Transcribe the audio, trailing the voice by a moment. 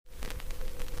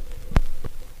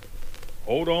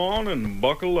Hold on and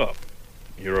buckle up.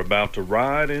 You're about to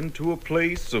ride into a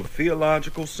place of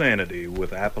theological sanity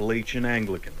with Appalachian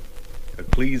Anglican.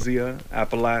 Ecclesia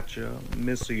Appalachia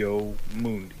Missio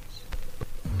Mundis.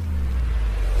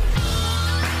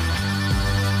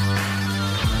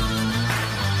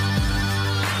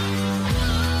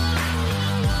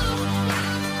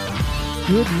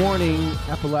 Good morning,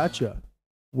 Appalachia.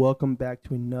 Welcome back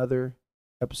to another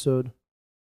episode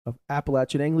of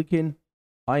Appalachian Anglican.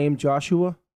 I am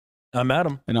Joshua. I'm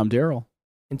Adam. And I'm Daryl.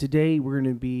 And today we're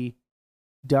going to be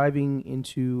diving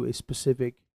into a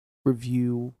specific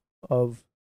review of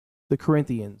the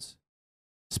Corinthians,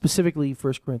 specifically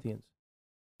 1 Corinthians.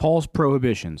 Paul's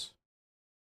prohibitions.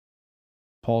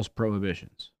 Paul's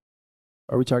prohibitions.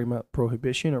 Are we talking about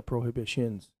prohibition or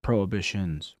prohibitions?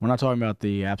 Prohibitions. We're not talking about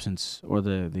the absence or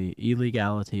the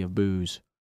illegality of booze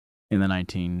in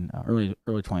the early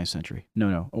 20th century.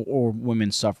 No. Or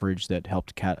women's suffrage that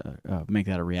helped make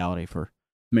that a reality for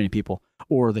many people.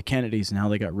 Or the Kennedys and how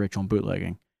they got rich on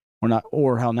bootlegging.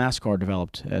 Or how NASCAR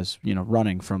developed as,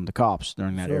 running from the cops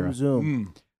during that era. So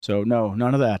no,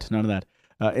 none of that.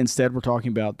 Instead, we're talking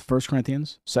about 1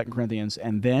 Corinthians, 2 Corinthians,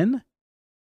 and then...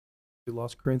 The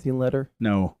Lost Corinthian letter?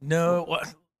 No.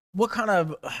 What kind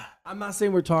of... I'm not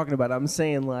saying we're talking about it. I'm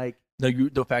saying like... No,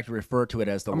 the fact you refer to it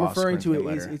as the I'm Lost referring to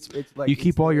Corinthian it. letter. It's like... You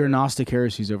keep all your Gnostic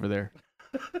heresies over there.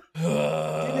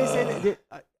 Didn't they say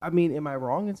that? Am I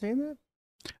wrong in saying that?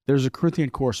 There's a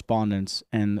Corinthian correspondence,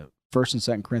 and 1st and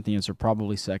 2nd Corinthians are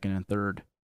probably 2nd and 3rd.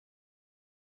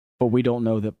 But we don't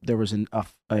know that there was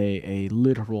a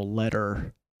literal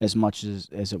letter as much as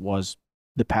it was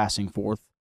the passing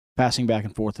back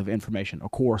and forth of information, a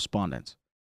correspondence.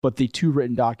 But the two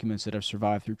written documents that have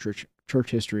survived through church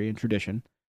history and tradition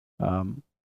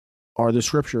are the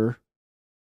scriptural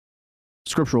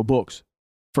books,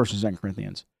 1st and 2nd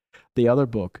Corinthians. The other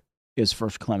book is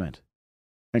 1st Clement,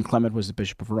 and Clement was the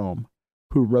Bishop of Rome,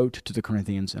 who wrote to the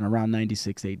Corinthians in around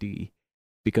 96 AD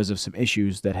because of some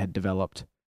issues that had developed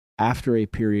after a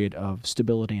period of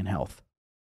stability and health.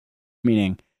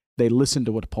 Meaning, they listened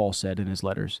to what Paul said in his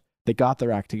letters, they got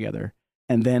their act together,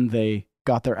 and then they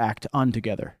got their act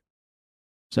untogether.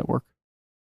 Does that work?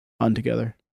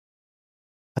 Untogether?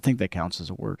 I think that counts as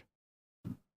a word.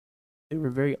 They were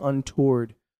very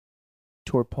untoward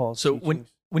toward Paul's So teachings.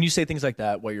 when you say things like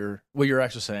that, what you're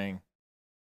actually saying,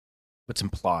 what's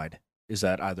implied is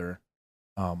that either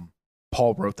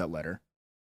Paul wrote that letter,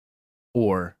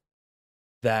 or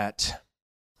that,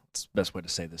 it's the best way to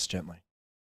say this gently,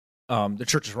 the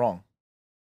church is wrong.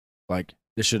 Like,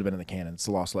 this should have been in the canon. It's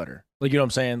the lost letter. Like, you know what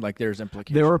I'm saying? Like, there's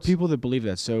implications. There are people that believe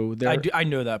that. So I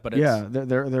know that, but it's... Yeah,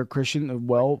 they're Christian,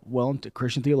 well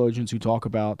Christian theologians who talk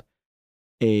about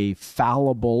a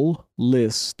fallible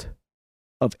list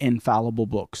of infallible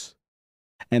books.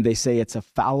 And they say it's a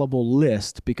fallible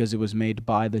list because it was made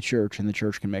by the church, and the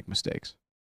church can make mistakes.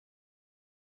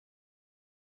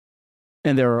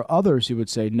 And there are others who would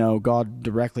say, no, God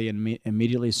directly and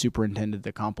immediately superintended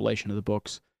the compilation of the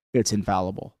books. It's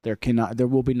infallible. There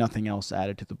will be nothing else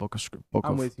added to the book of.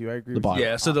 I'm with you. I agree. The with Bible. you.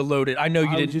 Yeah, so the loaded... I know you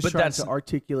I was didn't, just but trying that's... to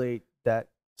articulate that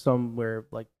somewhere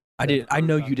like. I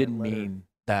know you didn't mean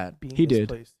that. He did.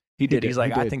 Misplaced. He did. did. He's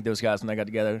like, He I did. think those guys, when they got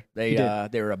together, they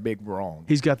were a big wrong.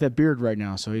 He's got that beard right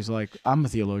now, so he's like, I'm a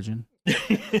theologian. You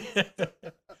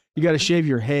got to shave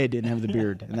your head and have the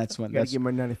beard, and that's when Got to get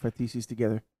my 95 theses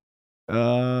together.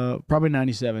 probably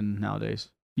 97 nowadays.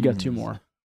 You got two more.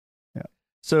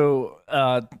 So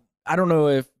I don't know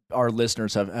if our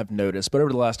listeners have noticed, but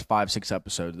over the last 5-6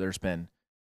 episodes, there's been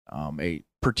a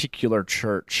particular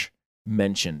church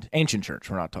mentioned, ancient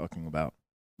church. We're not talking about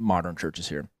modern churches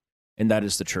here, and that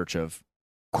is the Church of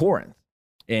Corinth.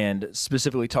 And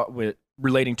specifically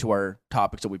relating to our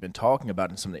topics that we've been talking about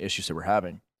and some of the issues that we're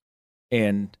having.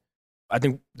 And I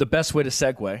think the best way to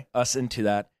segue us into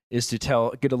that is to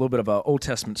get a little bit of an Old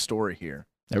Testament story here.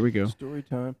 There we go. Story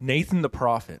time. Nathan the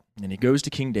prophet, and he goes to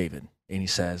King David, and he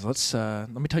says, let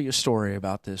me tell you a story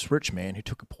about this rich man who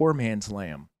took a poor man's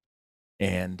lamb.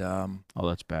 And Oh,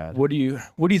 that's bad. what do you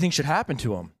think should happen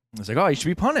to him? He's like, oh, he should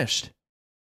be punished.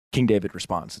 King David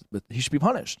responds, but he should be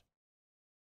punished.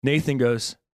 Nathan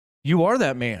goes, you are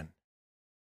that man.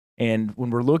 And when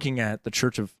we're looking at the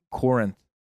Church of Corinth,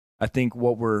 I think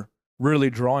what we're really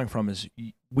drawing from is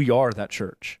we are that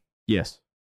church. Yes.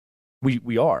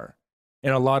 We are.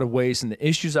 In a lot of ways, in the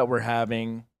issues that we're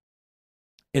having,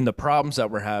 in the problems that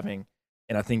we're having.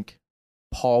 And I think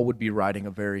Paul would be writing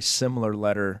a very similar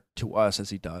letter to us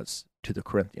as he does to the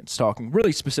Corinthians, talking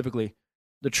really specifically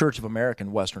the Church of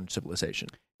American Western civilization.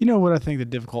 You know what I think the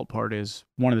difficult part is?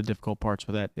 One of the difficult parts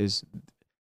with that is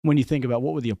when you think about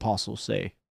what would the apostles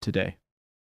say today?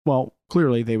 Well,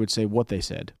 clearly they would say what they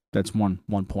said. That's one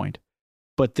point.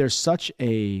 But there's such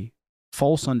a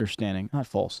false understanding, not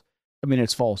false. I mean,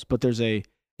 it's false, but there's a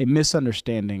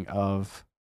misunderstanding of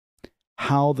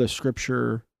how the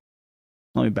scripture,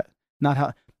 not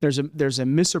how, there's a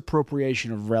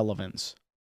misappropriation of relevance,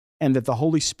 and that the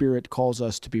Holy Spirit calls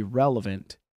us to be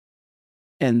relevant.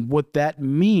 And what that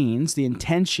means, the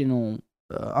intentional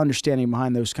understanding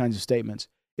behind those kinds of statements,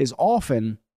 is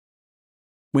often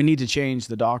we need to change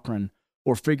the doctrine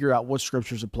or figure out what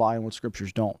scriptures apply and what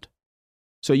scriptures don't.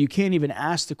 So you can't even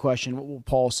ask the question, what will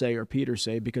Paul say or Peter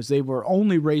say, because they were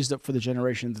only raised up for the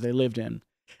generation that they lived in.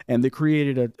 And they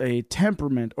created a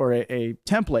temperament or a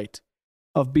template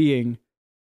of being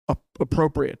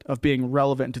appropriate, of being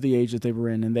relevant to the age that they were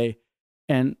in.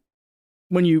 And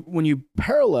when you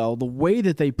parallel the way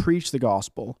that they preached the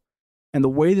gospel and the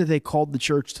way that they called the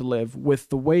church to live with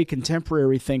the way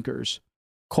contemporary thinkers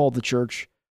called the church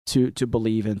to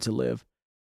believe and to live,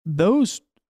 those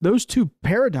two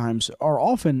paradigms are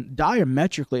often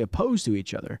diametrically opposed to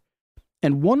each other.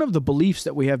 And one of the beliefs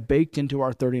that we have baked into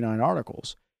our 39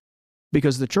 articles,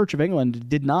 because the Church of England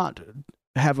did not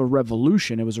have a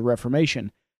revolution, it was a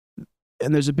reformation.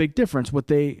 And there's a big difference. What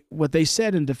they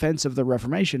said in defense of the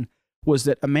Reformation was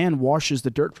that a man washes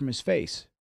the dirt from his face.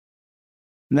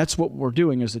 And that's what we're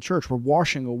doing as the church. We're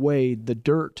washing away the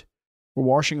dirt. We're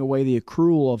washing away the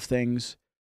accrual of things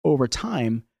over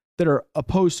time that are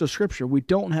opposed to Scripture. We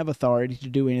don't have authority to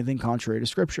do anything contrary to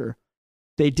Scripture.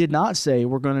 They did not say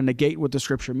we're going to negate what the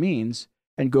Scripture means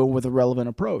and go with a relevant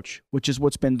approach, which is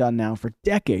what's been done now for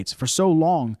decades, for so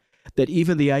long, that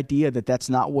even the idea that that's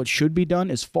not what should be done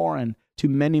is foreign to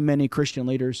many, many Christian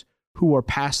leaders who are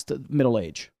past the middle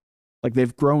age. Like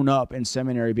they've grown up in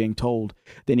seminary being told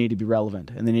they need to be relevant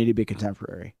and they need to be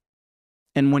contemporary.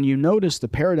 And when you notice the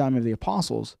paradigm of the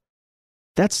apostles,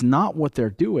 that's not what they're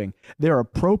doing. They're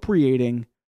appropriating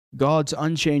God's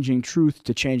unchanging truth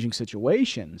to changing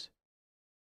situations.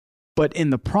 But in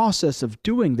the process of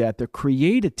doing that, they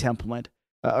create a template,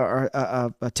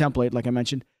 like I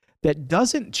mentioned, that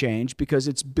doesn't change because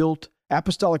it's built.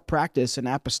 Apostolic practice and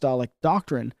apostolic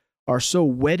doctrine are so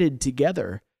wedded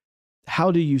together.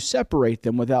 How do you separate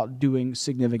them without doing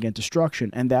significant destruction?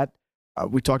 And that,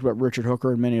 we talked about Richard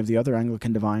Hooker and many of the other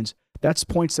Anglican divines. That's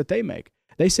points that they make.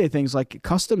 They say things like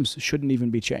customs shouldn't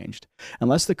even be changed.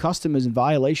 Unless the custom is in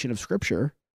violation of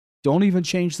Scripture, don't even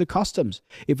change the customs.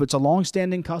 If it's a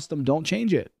long-standing custom, don't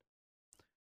change it.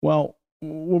 Well,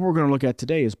 what we're going to look at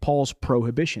today is Paul's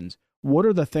prohibitions. What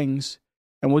are the things,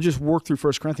 and we'll just work through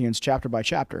 1 Corinthians chapter by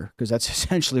chapter, because that's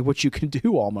essentially what you can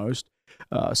do almost,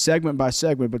 segment by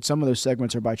segment, but some of those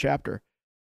segments are by chapter.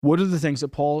 What are the things that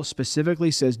Paul specifically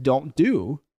says don't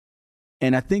do?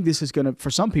 And I think this is going to,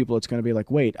 for some people, it's going to be like,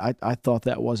 wait, I thought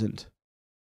that was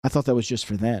just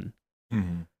for then.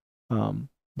 Mm-hmm.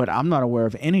 But I'm not aware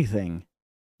of anything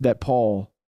that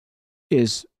Paul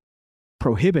is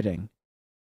prohibiting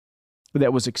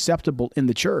that was acceptable in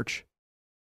the church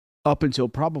up until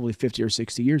probably 50 or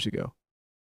 60 years ago.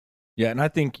 Yeah, and I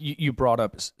think you brought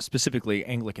up specifically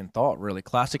Anglican thought, really.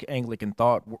 Classic Anglican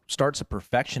thought starts at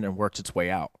perfection and works its way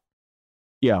out.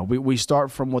 Yeah, we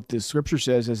start from what the Scripture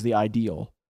says as the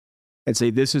ideal and say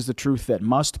this is the truth that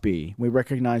must be. We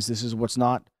recognize this is what's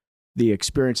not the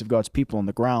experience of God's people on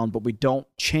the ground, but we don't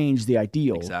change the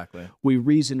ideal. Exactly. We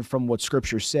reason from what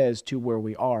Scripture says to where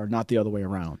we are, not the other way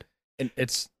around. And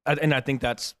I think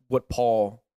that's what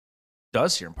Paul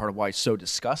does here, and part of why he's so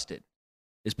disgusted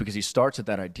is because he starts at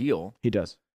that ideal. He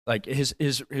does. Like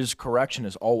his correction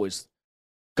is always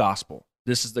gospel.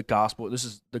 This is the gospel. This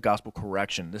is the gospel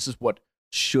correction. This is what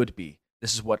should be.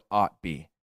 This is what ought be,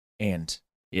 and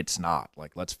it's not.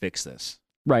 Like, let's fix this.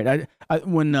 Right.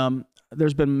 When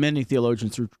there's been many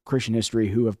theologians through Christian history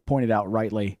who have pointed out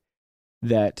rightly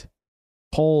that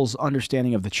Paul's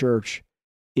understanding of the church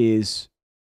is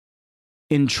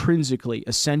intrinsically,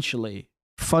 essentially,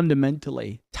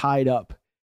 fundamentally tied up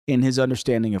in his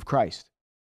understanding of Christ.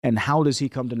 And how does he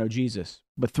come to know Jesus?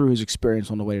 But through his experience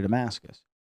on the way to Damascus.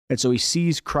 And so he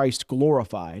sees Christ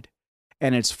glorified,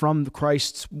 and it's from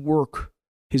Christ's work,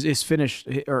 it's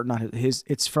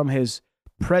from his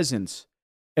presence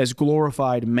as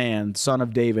glorified man, son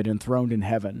of David, enthroned in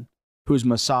heaven, who's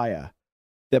Messiah,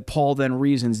 that Paul then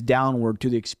reasons downward to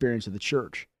the experience of the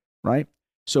church, right?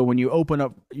 So when you open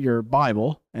up your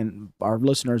Bible, and our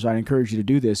listeners, I encourage you to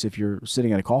do this if you're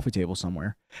sitting at a coffee table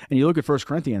somewhere, and you look at 1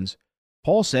 Corinthians,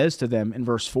 Paul says to them in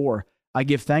verse 4, I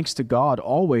give thanks to God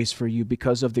always for you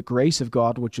because of the grace of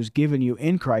God which was given you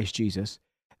in Christ Jesus,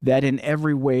 that in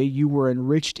every way you were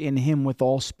enriched in him with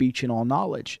all speech and all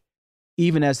knowledge,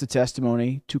 even as the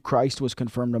testimony to Christ was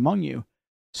confirmed among you,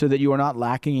 so that you are not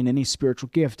lacking in any spiritual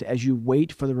gift as you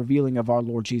wait for the revealing of our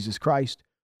Lord Jesus Christ,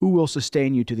 who will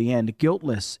sustain you to the end,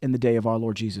 guiltless in the day of our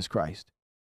Lord Jesus Christ.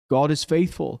 God is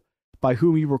faithful, by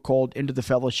whom you were called into the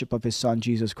fellowship of his Son,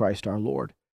 Jesus Christ our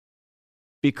Lord.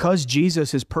 Because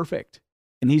Jesus is perfect,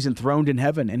 and he's enthroned in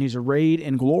heaven, and he's arrayed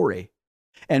in glory,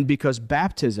 and because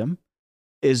baptism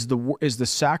is the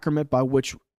sacrament by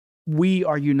which we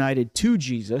are united to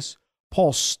Jesus,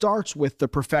 Paul starts with the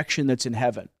perfection that's in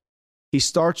heaven. He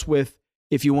starts with,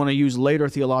 if you want to use later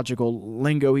theological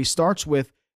lingo, he starts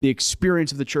with the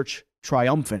experience of the church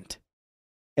triumphant.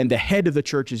 And the head of the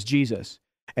church is Jesus.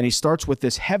 And he starts with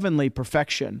this heavenly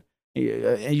perfection.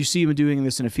 And you see him doing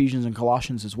this in Ephesians and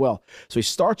Colossians as well. So he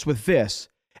starts with this,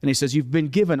 and he says, you've been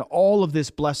given all of this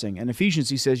blessing. In Ephesians,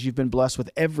 he says, you've been blessed with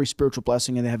every spiritual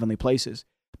blessing in the heavenly places,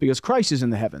 because Christ is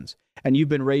in the heavens, and you've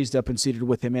been raised up and seated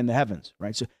with him in the heavens,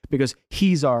 right? So because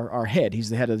he's our head, he's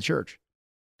the head of the church.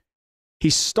 He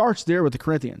starts there with the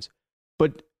Corinthians.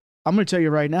 But I'm going to tell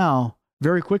you right now,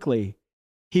 very quickly,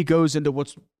 he goes into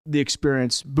what's the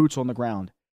experience, boots on the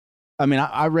ground. I mean,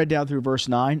 I read down through verse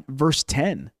 9, verse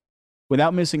 10,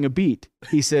 without missing a beat.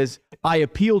 He says, I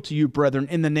appeal to you, brethren,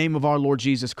 in the name of our Lord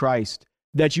Jesus Christ,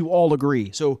 that you all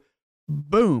agree. So,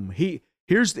 boom,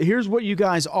 here's what you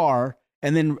guys are.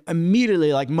 And then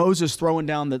immediately, like Moses throwing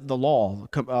down the law,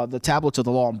 the tablets of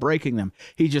the law and breaking them,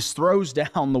 he just throws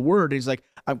down the word. He's like,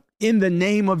 in the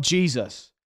name of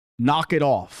Jesus, knock it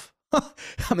off.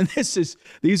 I mean,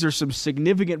 these are some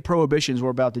significant prohibitions we're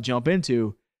about to jump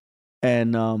into.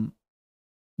 And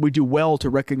we do well to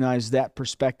recognize that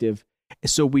perspective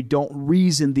so we don't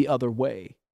reason the other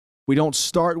way. We don't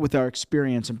start with our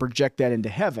experience and project that into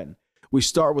heaven. We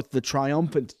start with the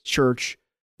triumphant church,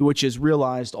 which is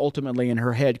realized ultimately in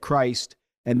her head, Christ,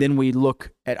 and then we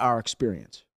look at our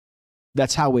experience.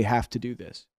 That's how we have to do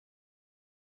this.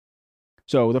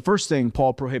 So the first thing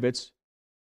Paul prohibits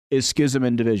is schism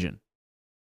and division.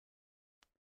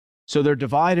 So they're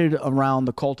divided around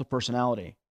the cult of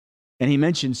personality. And he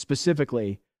mentions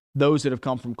specifically those that have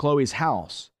come from Chloe's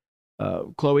house.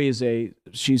 Chloe is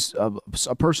she's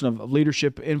a person of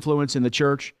leadership influence in the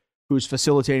church who's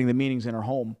facilitating the meetings in her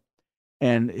home.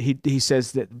 And he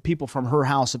says that people from her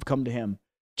house have come to him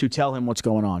to tell him what's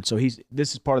going on. So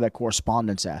this is part of that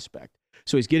correspondence aspect.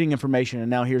 So he's getting information, and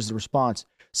now here's the response.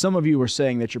 Some of you are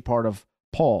saying that you're part of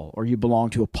Paul, or you belong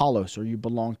to Apollos, or you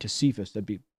belong to Cephas, that'd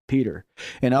be Peter.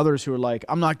 And others who are like,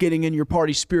 I'm not getting in your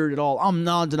party spirit at all. I'm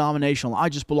non-denominational. I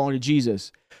just belong to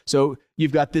Jesus. So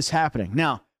you've got this happening.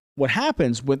 Now, what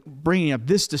happens with bringing up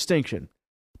this distinction,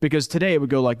 because today it would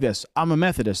go like this. I'm a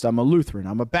Methodist. I'm a Lutheran.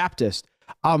 I'm a Baptist.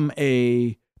 I'm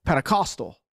a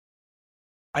Pentecostal.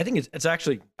 I think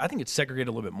it's segregated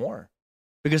a little bit more,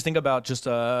 because think about just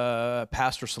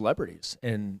pastor celebrities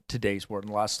in today's world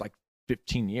in the last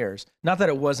 15 years. Not that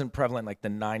it wasn't prevalent like the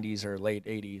 90s or late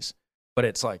 80s, but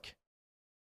it's like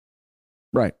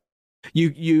right.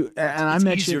 You and I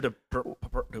mentioned easier to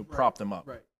prop them up,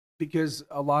 right? Because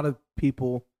a lot of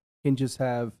people can just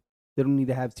they don't need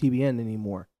to have TBN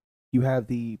anymore. You have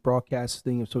the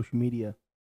broadcasting of social media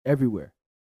everywhere,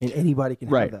 and anybody can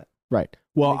have that. Right.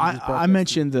 Well, I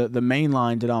mentioned the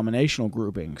mainline denominational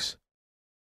groupings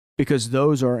because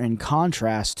those are in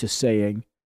contrast to saying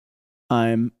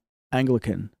I'm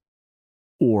Anglican,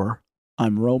 or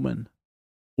I'm Roman,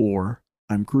 or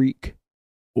I'm Greek,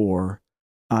 or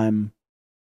I'm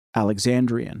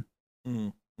Alexandrian.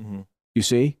 Mm-hmm. You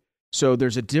see? So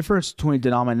there's a difference between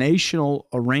denominational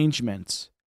arrangements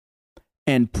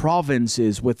and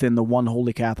provinces within the one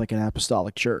Holy Catholic and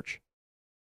Apostolic Church.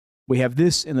 We have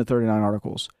this in the 39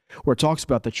 Articles, where it talks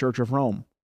about the Church of Rome,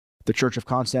 the Church of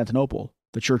Constantinople,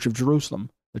 the Church of Jerusalem,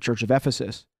 the Church of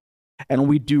Ephesus. And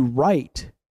we do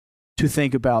right to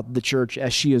think about the church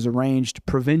as she is arranged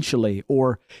provincially,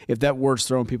 or if that word's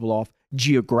throwing people off,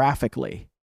 geographically.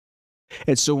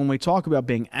 And so when we talk about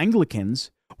being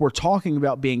Anglicans, we're talking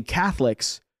about being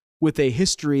Catholics with a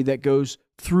history that goes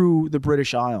through the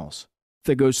British Isles,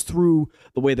 that goes through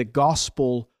the way the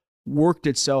gospel worked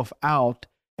itself out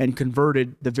and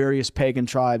converted the various pagan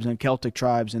tribes and Celtic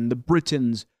tribes and the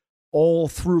Britons all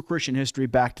through Christian history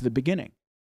back to the beginning.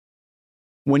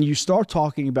 When you start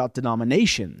talking about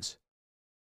denominations,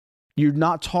 you're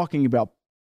not talking about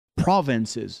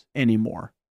provinces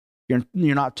anymore. You're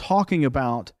not talking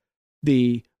about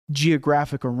the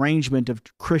geographic arrangement of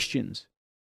Christians.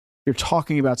 You're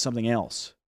talking about something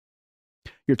else.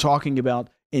 You're talking about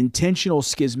intentional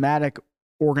schismatic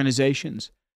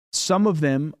organizations. Some of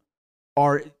them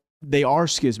are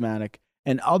schismatic,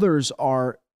 and others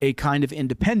are a kind of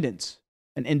independence,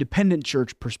 an independent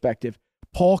church perspective.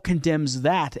 Paul condemns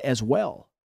that as well.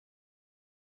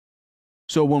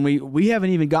 So when we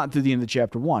haven't even gotten through the end of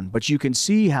chapter 1, but you can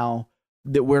see how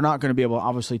that we're not going to be able,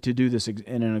 obviously, to do this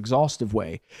in an exhaustive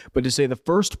way, but to say the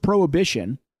first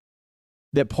prohibition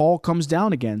that Paul comes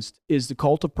down against is the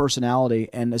cult of personality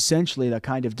and essentially the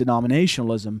kind of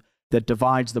denominationalism that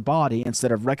divides the body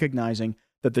instead of recognizing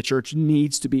that the church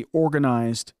needs to be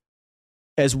organized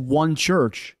as one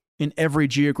church in every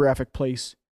geographic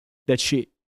place that she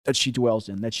dwells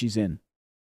in, that she's in.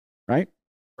 Right?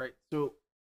 Right. So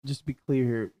just to be clear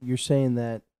here, you're saying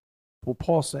that what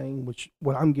Paul's saying, which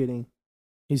what I'm getting,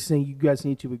 he's saying you guys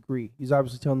need to agree. He's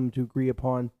obviously telling them to agree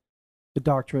upon the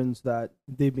doctrines that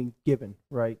they've been given,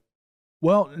 right?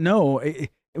 Well, no.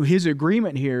 His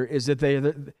agreement here is that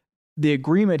the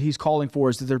agreement he's calling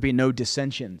for is that there be no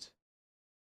dissensions.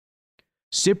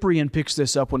 Cyprian picks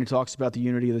this up when he talks about the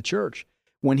unity of the church.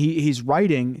 When he's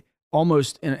writing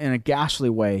almost in a ghastly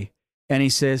way, and he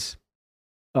says,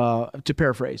 to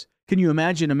paraphrase, can you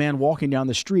imagine a man walking down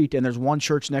the street and there's one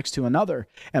church next to another,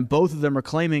 and both of them are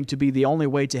claiming to be the only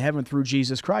way to heaven through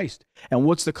Jesus Christ? And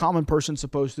what's the common person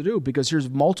supposed to do? Because here's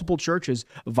multiple churches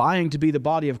vying to be the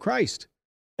body of Christ,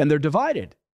 and they're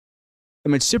divided. I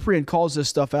mean, Cyprian calls this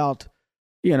stuff out,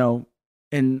 in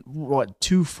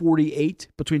 248,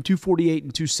 between 248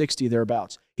 and 260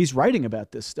 thereabouts. He's writing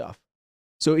about this stuff.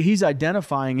 So he's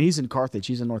identifying, he's in Carthage,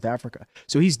 he's in North Africa.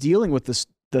 So he's dealing with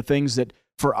the things that,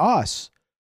 for us,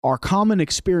 are common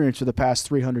experience for the past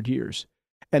 300 years.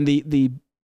 And the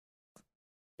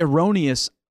erroneous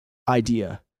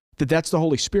idea that that's the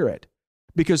Holy Spirit.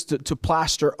 Because to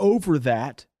plaster over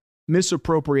that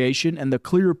misappropriation and the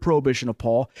clear prohibition of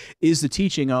Paul is the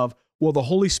teaching of, well, the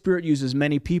Holy Spirit uses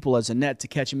many people as a net to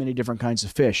catch many different kinds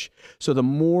of fish. So the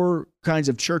more kinds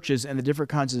of churches and the different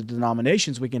kinds of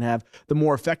denominations we can have, the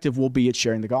more effective we'll be at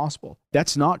sharing the gospel.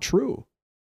 That's not true.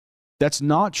 That's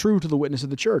not true to the witness of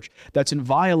the church. That's in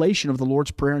violation of the Lord's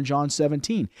Prayer in John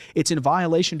 17. It's in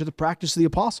violation to the practice of the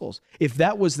apostles. If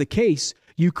that was the case,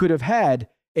 you could have had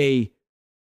a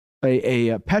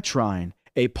Petrine,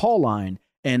 a Pauline,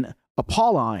 and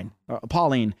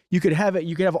Apolline. You could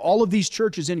have all of these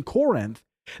churches in Corinth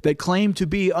that claimed to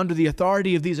be under the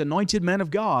authority of these anointed men of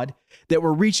God that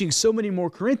were reaching so many more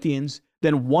Corinthians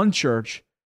than one church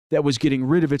that was getting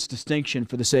rid of its distinction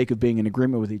for the sake of being in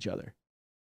agreement with each other.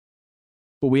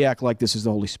 But we act like this is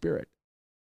the Holy Spirit.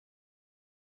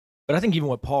 But I think even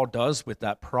what Paul does with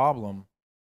that problem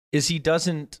is he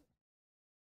doesn't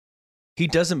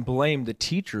blame the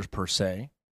teachers per se.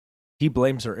 He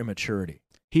blames their immaturity.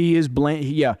 He is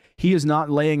not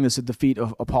laying this at the feet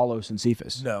of Apollos and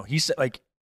Cephas. No, he's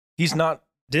not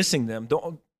dissing them.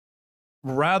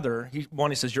 Rather, he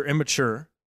says you're immature.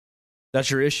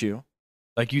 That's your issue.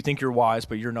 Like, you think you're wise,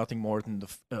 but you're nothing more than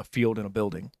the field in a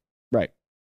building. Right.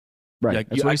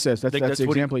 That's what he says. That's the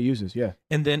example he uses. Yeah.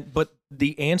 And then, but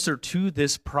the answer to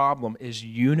this problem is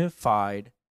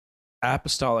unified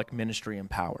apostolic ministry and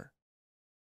power.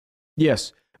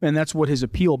 Yes. And that's what his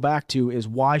appeal back to is,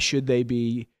 why should they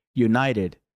be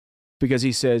united? Because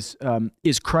he says,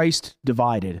 is Christ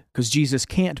divided? Because Jesus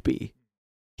can't be.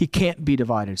 He can't be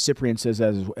divided. Cyprian says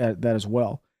that as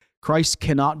well. Christ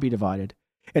cannot be divided.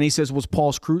 And he says, was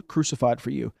Paul's crucified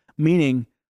for you? Meaning,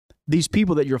 these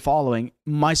people that you're following,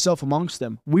 myself amongst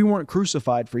them, we weren't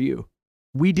crucified for you.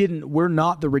 We're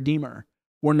not the Redeemer.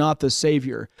 We're not the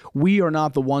Savior. We are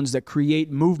not the ones that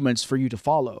create movements for you to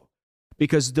follow.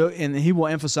 Because, and he will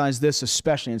emphasize this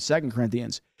especially in 2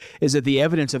 Corinthians, is that the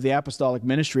evidence of the apostolic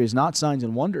ministry is not signs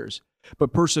and wonders,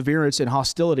 but perseverance and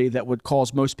hostility that would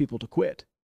cause most people to quit.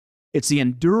 It's the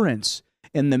endurance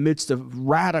in the midst of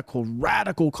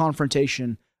radical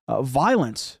confrontation,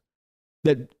 violence,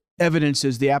 that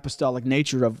evidences the apostolic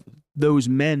nature of those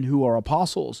men who are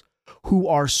apostles, who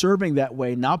are serving that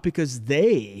way, not because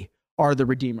they are the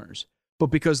redeemers, but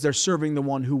because they're serving the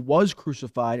one who was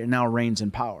crucified and now reigns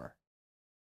in power.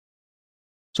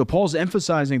 So Paul's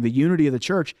emphasizing the unity of the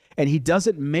church, and he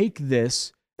doesn't make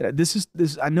this.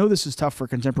 I know this is tough for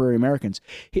contemporary Americans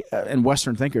and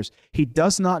Western thinkers. He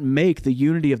does not make the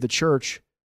unity of the church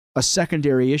a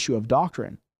secondary issue of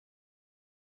doctrine.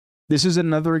 This is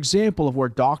another example of where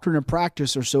doctrine and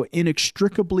practice are so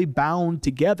inextricably bound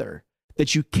together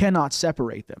that you cannot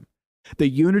separate them. The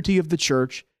unity of the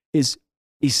church is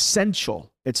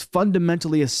essential. It's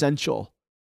fundamentally essential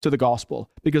to the gospel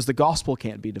because the gospel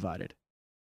can't be divided.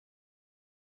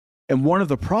 And one of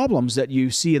the problems that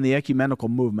you see in the ecumenical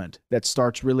movement that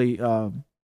starts really,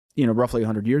 roughly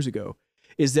 100 years ago,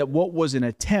 is that what was an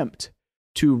attempt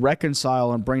to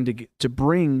reconcile and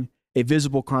bring a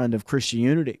visible kind of Christian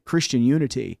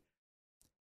unity,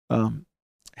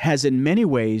 has in many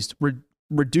ways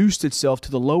reduced itself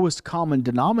to the lowest common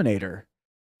denominator,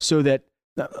 so that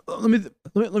Now, let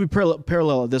me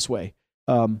parallel it this way.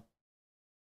 And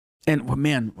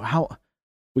man, how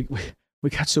we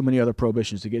got so many other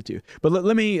prohibitions to get to. But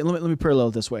let me parallel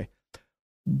it this way.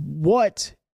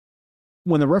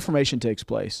 When the Reformation takes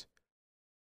place,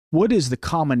 what is the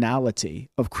commonality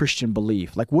of Christian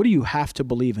belief? Like, what do you have to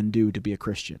believe and do to be a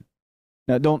Christian?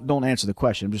 Now, don't answer the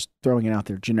question. I'm just throwing it out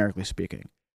there, generically speaking.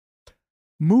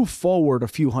 Move forward a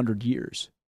few hundred years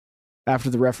after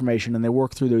the Reformation, and they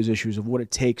work through those issues of what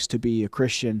it takes to be a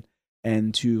Christian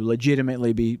and to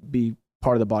legitimately be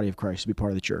part of the body of Christ, to be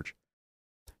part of the church.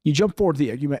 You jump forward to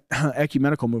the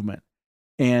ecumenical movement,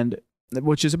 and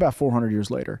which is about 400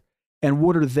 years later. And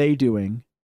what are they doing?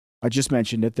 I just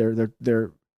mentioned it.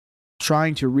 They're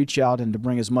trying to reach out and to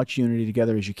bring as much unity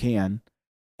together as you can,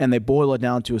 and they boil it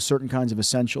down to a certain kinds of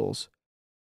essentials.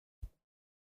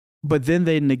 But then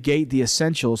they negate the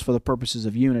essentials for the purposes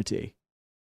of unity.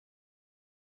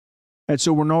 And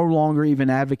so we're no longer even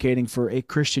advocating for a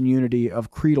Christian unity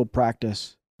of creedal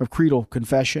practice, of creedal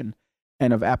confession,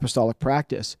 and of apostolic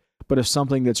practice, but of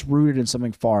something that's rooted in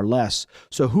something far less.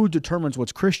 So who determines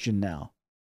what's Christian now?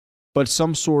 But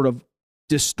some sort of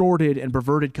distorted and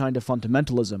perverted kind of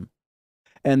fundamentalism.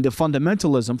 And the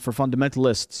fundamentalism for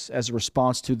fundamentalists as a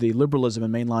response to the liberalism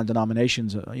in mainline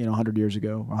denominations, 100 years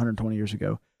ago, 120 years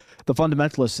ago, the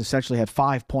fundamentalists essentially had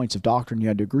 5 points of doctrine you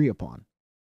had to agree upon.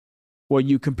 Well,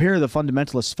 you compare the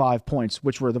fundamentalists' 5 points,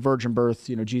 which were the virgin birth,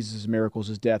 Jesus' miracles,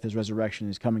 his death, his resurrection,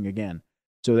 his coming again.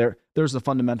 So there's the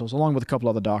fundamentals, along with a couple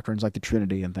other doctrines like the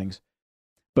Trinity and things.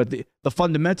 But the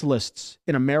fundamentalists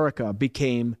in America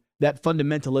that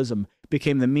fundamentalism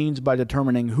became the means by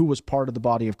determining who was part of the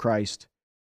body of Christ,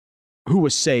 who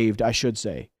was saved, I should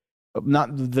say. Not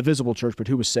the visible church, but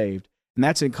who was saved. And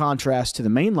that's in contrast to the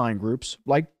mainline groups,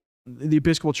 like the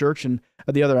Episcopal Church and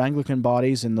the other Anglican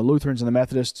bodies and the Lutherans and the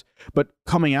Methodists. But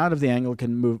coming out of the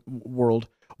Anglican world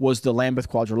was the Lambeth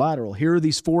Quadrilateral. Here are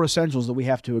these 4 essentials that we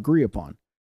have to agree upon.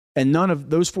 And none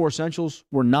of those 4 essentials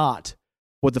were not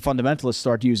what the fundamentalists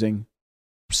start using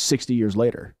 60 years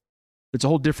later. It's a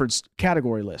whole different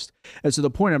category list. And so the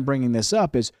point I'm bringing this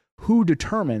up is who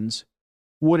determines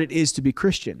what it is to be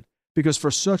Christian? Because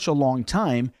for such a long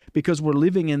time, because we're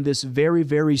living in this very,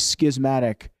 very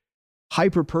schismatic,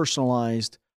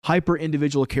 hyper-personalized,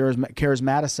 hyper-individual,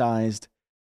 charismaticized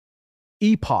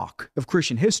epoch of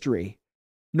Christian history,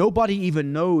 nobody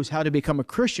even knows how to become a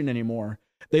Christian anymore.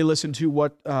 They listen to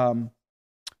what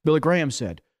Billy Graham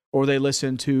said, or they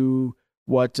listen to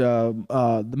what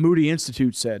the Moody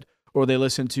Institute said, or they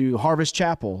listen to Harvest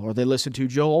Chapel, or they listen to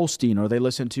Joel Osteen, or they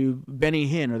listen to Benny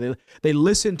Hinn, or they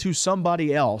listen to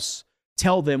somebody else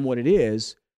tell them what it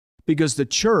is, because the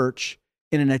church,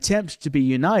 in an attempt to be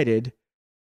united,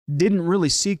 didn't really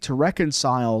seek to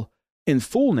reconcile in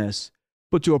fullness,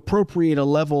 but to appropriate a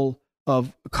level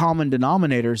of common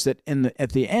denominators that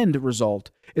at the end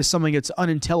result is something that's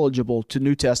unintelligible to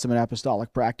New Testament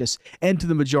apostolic practice and to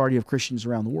the majority of Christians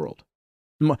around the world.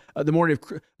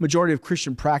 The majority of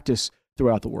Christian practice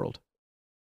throughout the world.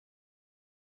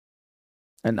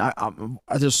 And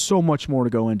there's so much more to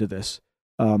go into this.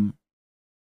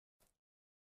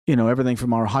 Everything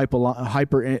from our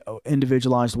hyper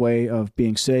individualized way of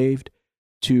being saved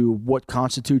to what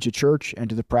constitutes a church and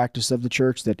to the practice of the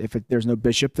church, that if there's no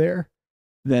bishop there,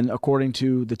 then according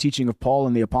to the teaching of Paul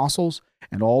and the apostles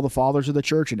and all the fathers of the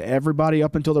church and everybody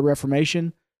up until the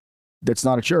Reformation, that's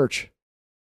not a church.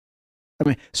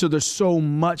 So there's so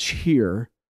much here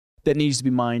that needs to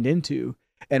be mined into,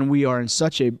 and we have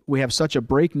such a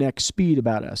breakneck speed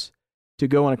about us to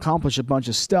go and accomplish a bunch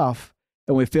of stuff,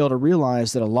 and we fail to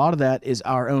realize that a lot of that is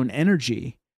our own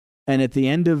energy. And at the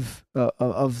end of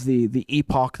the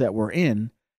epoch that we're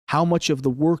in, how much of the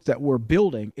work that we're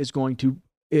building is going to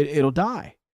it'll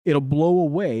die. It'll blow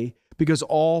away because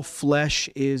all flesh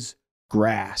is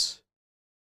grass.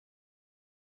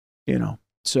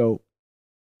 So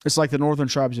it's like the northern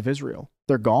tribes of Israel.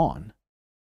 They're gone.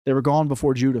 They were gone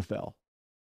before Judah fell.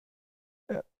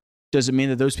 Does it mean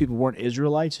that those people weren't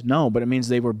Israelites? No, but it means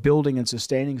they were building and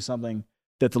sustaining something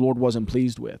that the Lord wasn't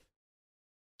pleased with.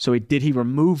 So he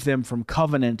remove them from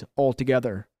covenant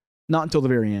altogether? Not until the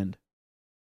very end.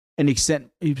 And he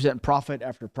sent prophet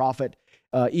after prophet.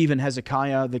 Even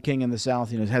Hezekiah, the king in the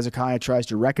south, Hezekiah tries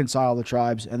to reconcile the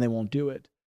tribes and they won't do it.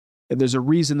 And there's a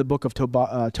reason the book of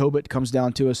Tobit comes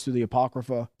down to us through the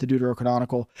Apocrypha, the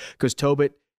Deuterocanonical, because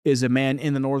Tobit is a man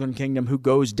in the northern kingdom who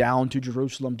goes down to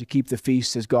Jerusalem to keep the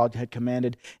feasts as God had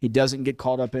commanded. He doesn't get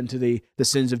caught up into the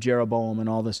sins of Jeroboam and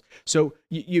all this. So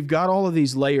you've got all of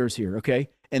these layers here, okay?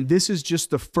 And this is just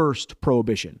the first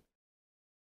prohibition.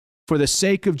 For the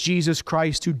sake of Jesus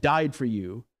Christ who died for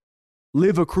you,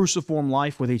 live a cruciform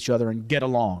life with each other and get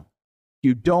along.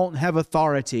 You don't have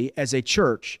authority as a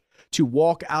church to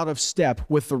walk out of step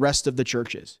with the rest of the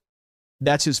churches.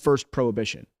 That's his first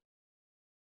prohibition.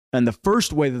 And the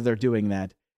first way that they're doing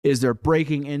that is they're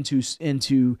breaking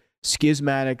into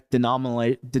schismatic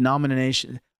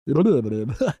denominational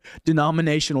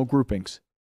groupings.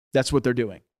 That's what they're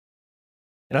doing.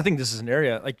 And I think this is an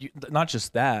area, like, not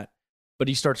just that, but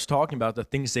he starts talking about the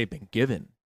things they've been given.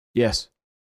 Yes.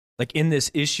 Like in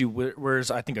this issue, whereas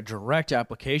I think a direct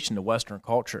application to Western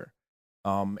culture,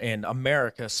 and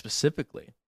America specifically,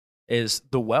 is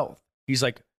the wealth. He's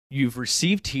like, you've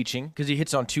received teaching, because he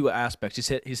hits on two aspects. He's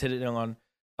hit it on,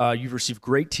 you've received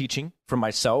great teaching from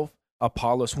myself,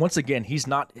 Apollos. Once again,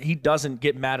 he doesn't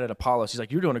get mad at Apollos. He's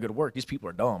like, you're doing a good work. These people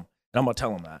are dumb. And I'm going to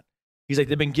tell them that. He's like,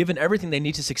 they've been given everything they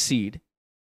need to succeed.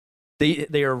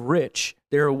 They are rich,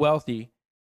 they are wealthy,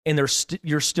 and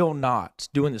you're still not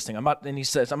doing this thing. And he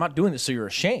says, I'm not doing this so you're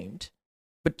ashamed,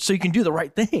 but so you can do the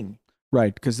right thing.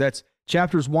 Right, because that's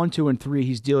chapters 1, 2, and 3.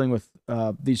 He's dealing with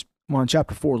these. Well, in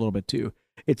chapter 4 a little bit too.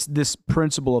 It's this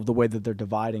principle of the way that they're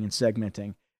dividing and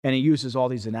segmenting, and he uses all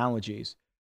these analogies,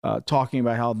 talking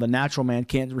about how the natural man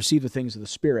can't receive the things of the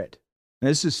Spirit. And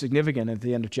this is significant at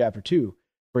the end of chapter 2,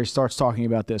 where he starts talking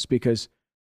about this, because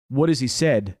what has he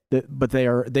said? But they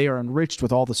are enriched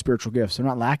with all the spiritual gifts. They're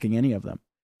not lacking any of them.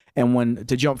 And when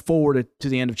to jump forward to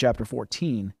the end of chapter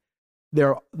 14,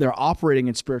 they're operating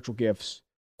in spiritual gifts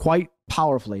quite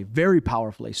powerfully, very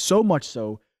powerfully, so much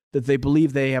so that they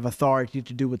believe they have authority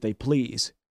to do what they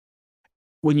please.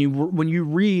 When you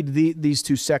read these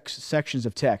two sections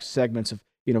of text, segments of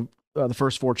the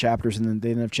first 4 chapters and then the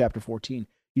end of chapter 14,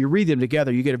 you read them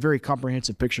together, you get a very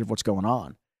comprehensive picture of what's going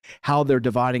on, how they're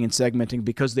dividing and segmenting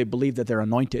because they believe that they're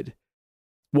anointed.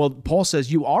 Well, Paul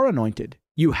says you are anointed.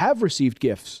 You have received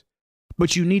gifts,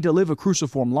 but you need to live a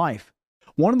cruciform life.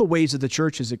 One of the ways that the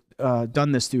church has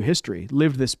done this through history,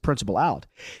 lived this principle out,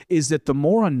 is that the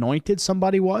more anointed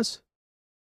somebody was,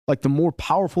 like the more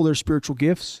powerful their spiritual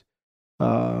gifts,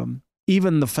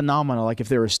 even the phenomena, like if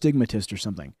they're a stigmatist or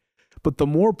something, but the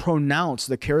more pronounced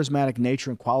the charismatic nature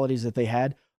and qualities that they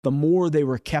had, the more they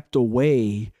were kept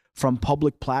away from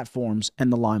public platforms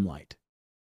and the limelight.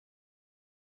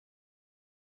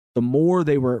 The more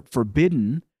they were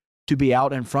forbidden to be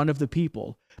out in front of the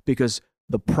people, because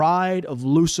the pride of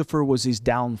Lucifer was his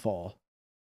downfall.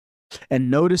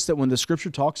 And notice that when the scripture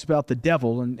talks about the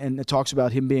devil, and it talks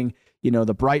about him being,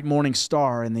 the bright morning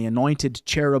star and the anointed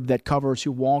cherub that covers,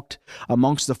 who walked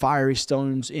amongst the fiery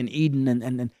stones in Eden,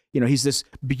 and he's this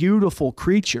beautiful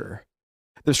creature.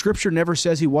 The scripture never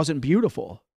says he wasn't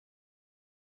beautiful.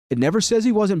 It never says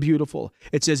he wasn't beautiful.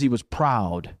 It says he was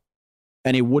proud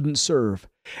and he wouldn't serve.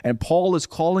 And Paul is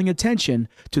calling attention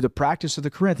to the practice of the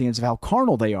Corinthians of how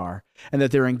carnal they are, and that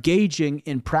they're engaging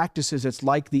in practices that's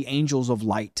like the angels of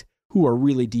light, who are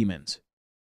really demons.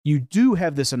 You do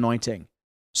have this anointing,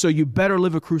 so you better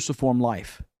live a cruciform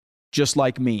life, just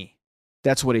like me.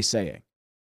 That's what he's saying.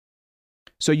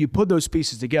 So you put those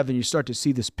pieces together and you start to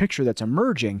see this picture that's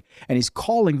emerging, and he's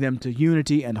calling them to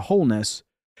unity and wholeness,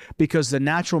 because the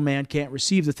natural man can't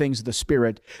receive the things of the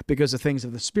Spirit, because the things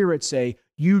of the Spirit say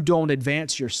you don't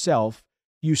advance yourself,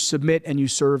 you submit and you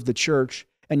serve the church,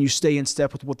 and you stay in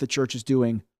step with what the church is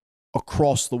doing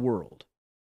across the world.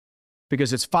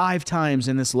 Because it's 5 times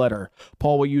in this letter,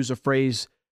 Paul will use a phrase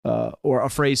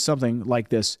something like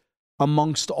this,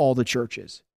 amongst all the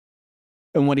churches.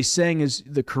 And what he's saying is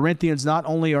the Corinthians, not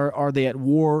only are they at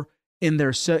war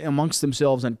amongst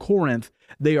themselves in Corinth,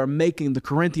 they are making the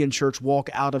Corinthian church walk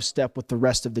out of step with the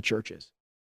rest of the churches.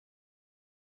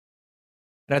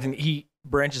 And I think he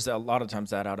branches a lot of times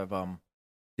that out of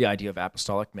the idea of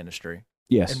apostolic ministry.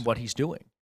 Yes. And what he's doing.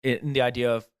 In the idea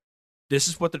of, this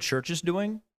is what the church is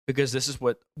doing, because this is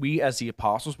what we as the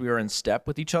apostles, we are in step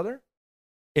with each other.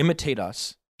 Imitate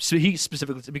us. So he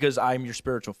specifically, because I'm your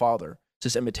spiritual father,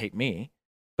 says imitate me.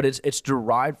 But it's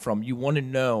derived from, you want to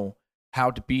know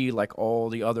how to be like all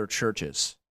the other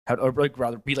churches, or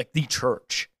rather be like the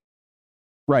church.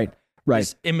 Right.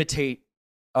 Just imitate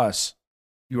us,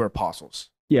 your apostles.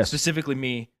 Yes. Specifically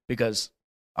me, because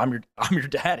I'm your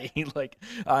daddy. Like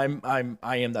I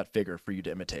am that figure for you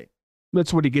to imitate.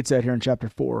 That's what he gets at here in chapter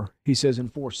 4. He says in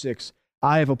 4:6,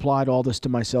 I have applied all this to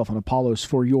myself and Apollos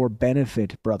for your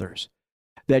benefit, brothers,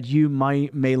 that you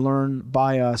may learn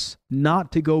by us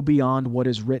not to go beyond what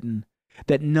is written,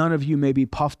 that none of you may be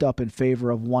puffed up in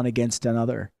favor of one against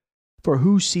another. For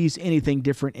who sees anything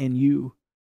different in you?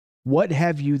 What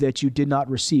have you that you did not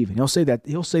receive? And he'll say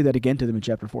that again to them in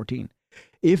chapter 14.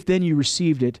 If then you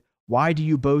received it, why do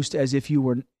you boast as if it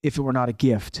were not a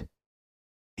gift?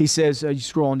 He says, you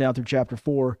scrolling down through chapter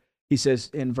 4, he says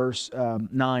in verse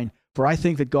 9, For I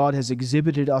think that God has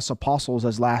exhibited us apostles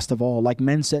as last of all, like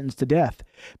men sentenced to death,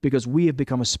 because we have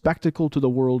become a spectacle to the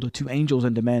world, to angels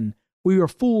and to men. We are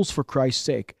fools for Christ's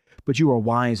sake, but you are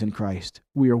wise in Christ.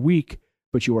 We are weak,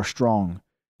 but you are strong.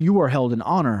 You are held in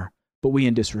honor, but we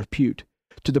in disrepute.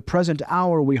 To the present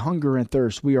hour we hunger and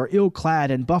thirst. We are ill-clad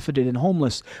and buffeted and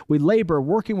homeless. We labor,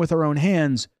 working with our own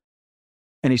hands.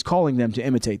 And he's calling them to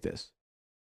imitate this.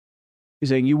 He's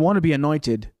saying, you want to be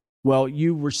anointed. Well,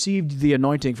 you received the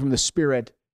anointing from the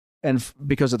Spirit and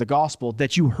because of the gospel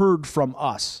that you heard from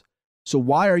us. So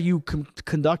why are you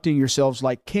conducting yourselves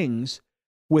like kings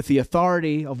with the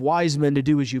authority of wise men to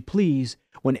do as you please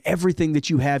when everything that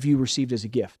you have you received as a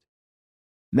gift?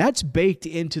 And that's baked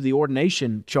into the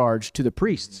ordination charge to the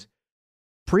priests.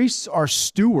 Priests are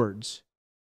stewards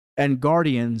and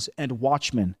guardians and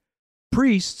watchmen.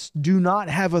 Priests do not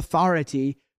have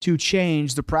authority to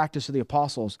change the practice of the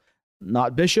apostles,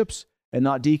 not bishops and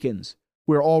not deacons.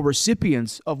 We're all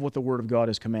recipients of what the Word of God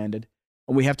has commanded,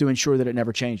 and we have to ensure that it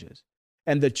never changes.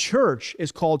 And the church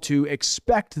is called to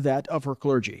expect that of her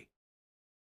clergy.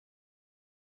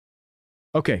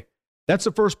 Okay, that's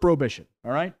the first prohibition,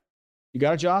 all right? You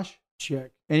got it, Josh?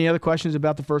 Check. Any other questions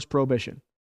about the first prohibition?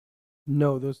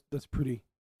 No, that's pretty.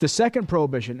 The second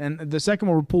prohibition, and the second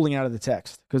one we're pulling out of the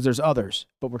text, because there's others,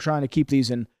 but we're trying to keep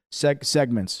these in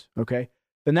segments, okay?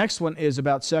 The next one is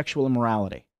about sexual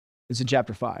immorality. It's in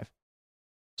chapter 5.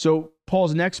 So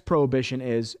Paul's next prohibition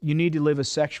is you need to live a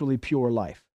sexually pure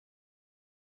life.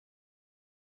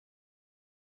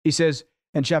 He says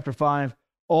in chapter 5,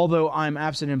 although I am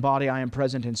absent in body, I am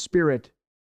present in spirit,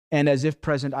 and as if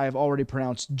present, I have already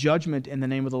pronounced judgment in the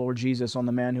name of the Lord Jesus on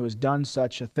the man who has done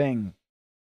such a thing.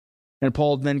 And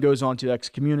Paul then goes on to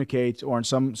excommunicate, or in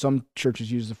some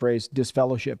churches use the phrase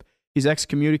disfellowship. He's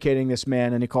excommunicating this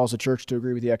man, and he calls the church to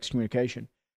agree with the excommunication.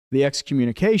 The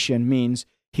excommunication means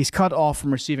he's cut off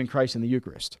from receiving Christ in the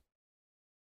Eucharist.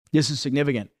 This is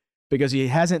significant because he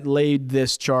hasn't laid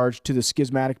this charge to the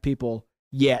schismatic people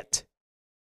yet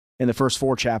in the first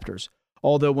 4 chapters.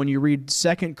 Although when you read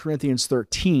 2 Corinthians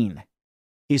 13,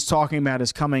 he's talking about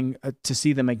his coming to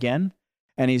see them again,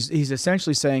 and he's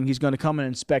essentially saying he's going to come and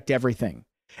inspect everything.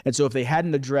 And so if they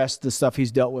hadn't addressed the stuff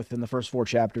he's dealt with in the first 4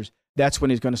 chapters, that's when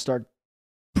he's going to start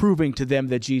proving to them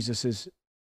that Jesus is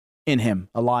in him,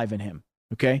 alive in him,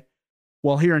 okay?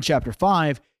 Well, here in chapter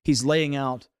 5, he's laying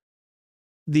out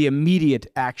the immediate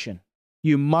action.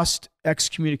 You must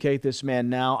excommunicate this man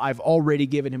now. I've already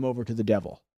given him over to the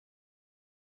devil.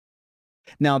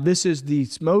 Now, this is the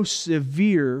most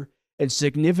severe and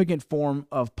significant form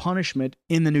of punishment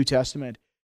in the New Testament,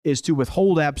 is to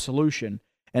withhold absolution,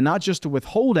 and not just to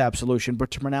withhold absolution, but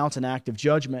to pronounce an act of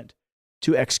judgment,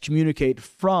 to excommunicate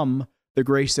from the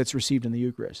grace that's received in the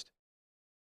Eucharist.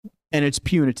 And it's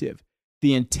punitive.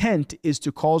 The intent is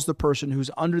to cause the person who's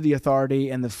under the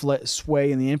authority and the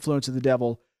sway and the influence of the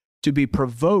devil to be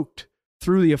provoked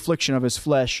through the affliction of his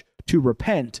flesh to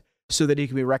repent so that he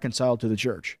can be reconciled to the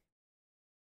church.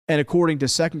 And according to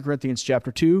 2 Corinthians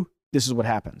chapter 2, this is what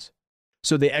happens.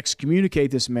 So they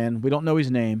excommunicate this man. We don't know his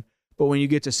name, but when you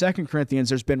get to 2 Corinthians,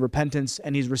 there's been repentance,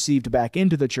 and he's received back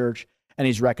into the church, and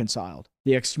he's reconciled.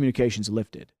 The excommunication's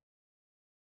lifted.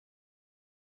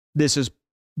 This is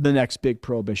the next big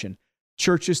prohibition.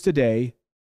 Churches today,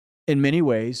 in many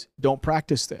ways, don't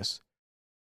practice this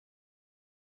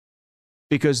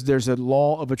because there's a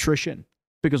law of attrition,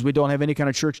 because we don't have any kind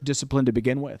of church discipline to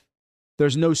begin with.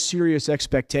 There's no serious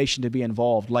expectation to be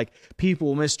involved. Like, people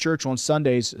will miss church on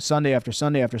Sundays, Sunday after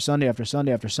Sunday after Sunday after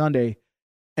Sunday after Sunday,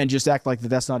 and just act like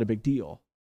that's not a big deal.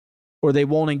 Or they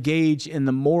won't engage in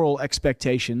the moral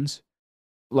expectations,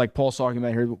 like Paul's talking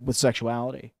about here with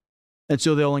sexuality. And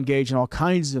so they'll engage in all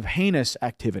kinds of heinous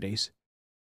activities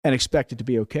and expect it to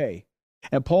be okay.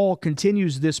 And Paul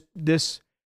continues this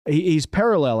he's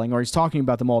paralleling, or he's talking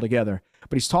about them all together,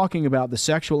 but he's talking about the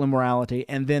sexual immorality,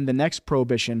 and then the next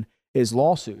prohibition is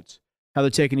lawsuits, how they're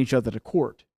taking each other to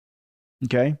court.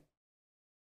 Okay?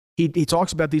 He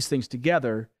talks about these things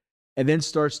together and then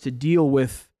starts to deal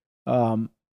with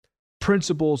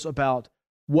principles about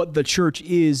what the church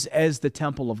is as the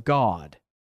temple of God.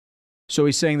 So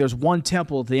he's saying there's one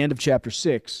temple at the end of chapter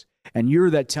 6, and you're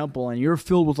that temple, and you're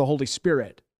filled with the Holy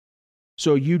Spirit.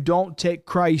 So you don't take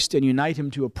Christ and unite him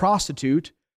to a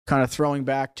prostitute, kind of throwing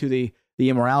back to the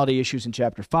immorality issues in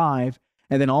chapter 5,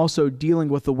 and then also dealing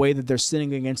with the way that they're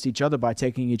sinning against each other by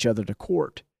taking each other to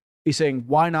court. He's saying,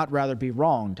 why not rather be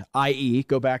wronged? I.e.,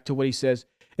 go back to what he says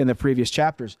in the previous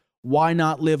chapters. Why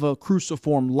not live a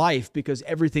cruciform life? Because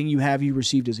everything you have, you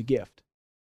received as a gift.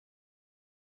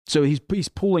 So he's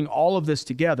pulling all of this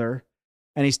together,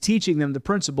 and he's teaching them the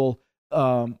principle,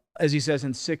 as he says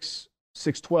in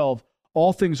 6:12,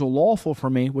 all things are lawful for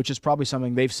me, which is probably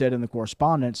something they've said in the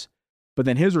correspondence. But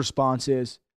then his response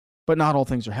is, but not all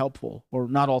things are helpful, or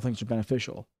not all things are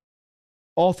beneficial.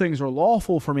 All things are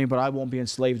lawful for me, but I won't be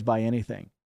enslaved by anything.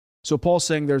 So Paul's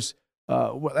saying there's,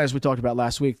 as we talked about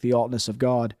last week, the altness of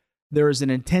God, there is an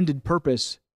intended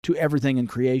purpose to everything in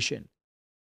creation.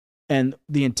 And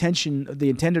the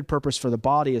intended purpose for the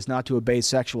body is not to obey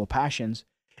sexual passions.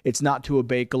 It's not to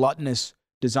obey gluttonous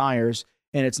desires,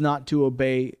 and it's not to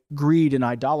obey greed and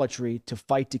idolatry, to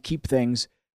fight to keep things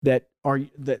that are,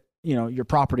 your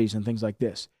properties and things like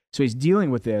this. So he's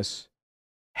dealing with this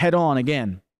head on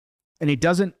again. And he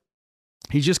kind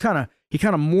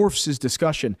of morphs his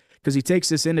discussion, because he takes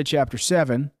this into chapter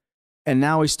 7, and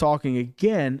now he's talking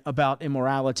again about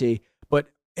immorality, but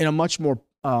in a much more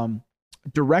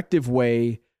directive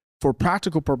way for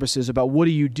practical purposes about what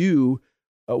do you do,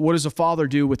 what does a father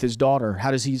do with his daughter? How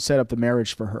does he set up the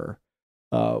marriage for her?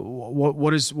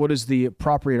 What is the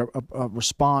appropriate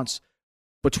response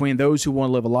between those who want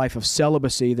to live a life of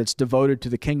celibacy that's devoted to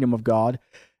the kingdom of God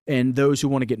and those who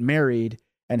want to get married?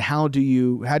 And how do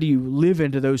you live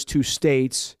into those two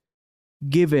states,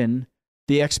 given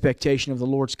the expectation of the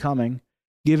Lord's coming,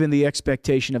 given the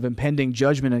expectation of impending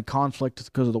judgment and conflict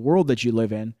because of the world that you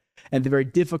live in, and the very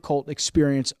difficult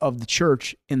experience of the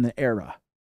church in the era?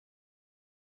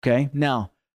 Okay,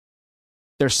 now,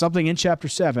 there's something in chapter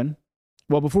 7.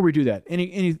 Well, before we do that,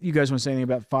 any you guys want to say anything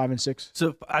about 5 and 6?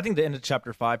 So I think the end of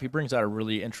chapter 5, he brings out a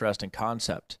really interesting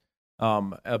concept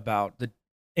about the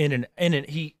in and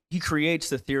he creates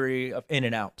the theory of in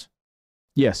and out.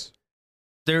 Yes.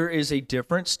 There is a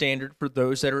different standard for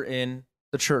those that are in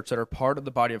the church, that are part of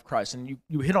the body of Christ. And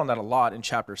you hit on that a lot in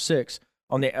chapter 6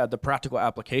 on the practical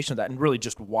application of that, and really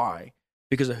just why.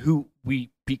 Because of who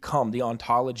we become, the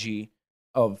ontology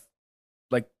of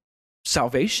like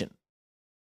salvation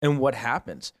and what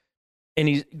happens. And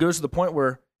he goes to the point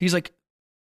where he's like,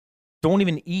 don't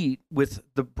even eat with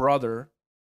the brother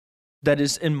that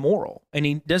is immoral. And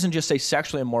he doesn't just say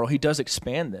sexually immoral, he does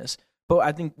expand this. But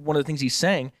I think one of the things he's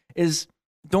saying is,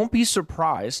 don't be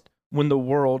surprised when the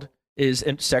world is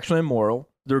sexually immoral,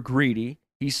 they're greedy.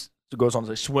 He goes on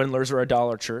to say swindlers or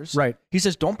idolaters. Right. He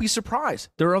says, don't be surprised.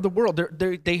 They're of the world.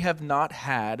 They have not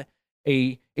had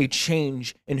a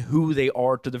change in who they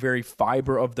are to the very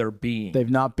fiber of their being. They've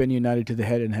not been united to the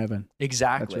head in heaven.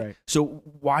 Exactly. That's right. So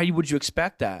why would you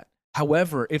expect that?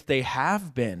 However, if they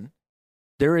have been,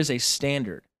 there is a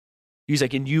standard. He's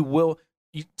like, and you will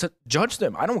judge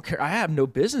them. I don't care. I have no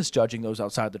business judging those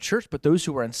outside the church, but those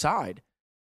who are inside,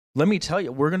 let me tell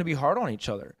you, we're going to be hard on each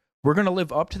other. We're going to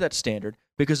live up to that standard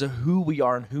because of who we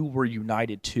are and who we're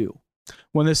united to.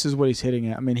 Well, this is what he's hitting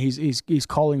at. I mean, he's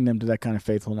calling them to that kind of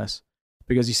faithfulness,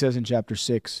 because he says in chapter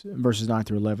 6, verses 9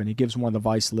 through 11, he gives one of the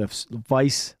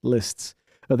vice lists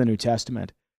of the New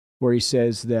Testament, where he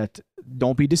says that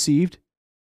don't be deceived.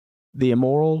 The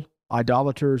immoral,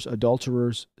 idolaters,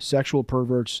 adulterers, sexual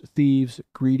perverts, thieves,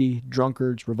 greedy,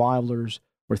 drunkards, revilers,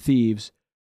 or thieves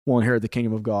will inherit the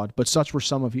kingdom of God. But such were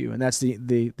some of you. And that's the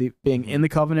being in the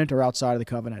covenant or outside of the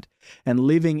covenant. And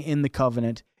living in the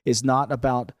covenant is not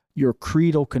about your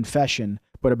creedal confession,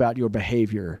 but about your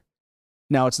behavior.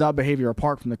 Now, it's not behavior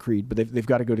apart from the creed, but they've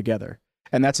got to go together.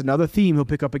 And that's another theme he'll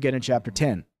pick up again in chapter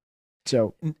 10.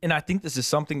 So, and I think this is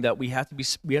something that we have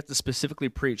to specifically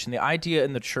preach. And the idea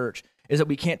in the church is that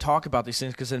we can't talk about these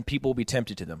things because then people will be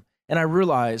tempted to them. And I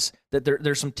realize that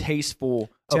there's some tasteful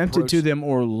tempted to them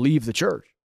or leave the church.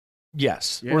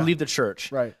 Yes, Yeah. or leave the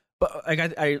church. Right. But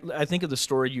like I think of the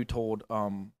story you told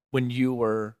when you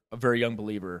were a very young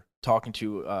believer talking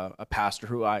to a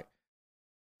pastor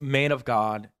man of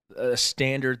God, a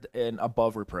standard and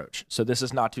above reproach. So this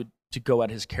is not to go at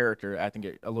his character. I think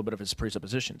a little bit of his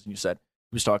presuppositions. And you said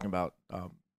he was talking about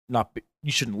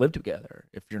you shouldn't live together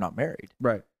if you're not married.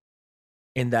 Right.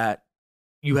 And that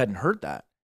you hadn't heard that.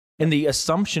 And the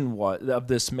assumption of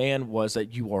this man was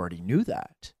that you already knew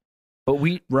that. But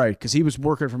right, because he was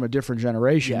working from a different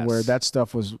generation Yes. where that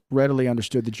stuff was readily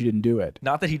understood that you didn't do it.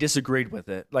 not that he disagreed with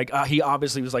it. Like he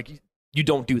obviously was like, you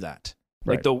don't do that.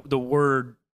 Like Right. the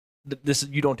word, this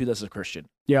you don't do this as a Christian.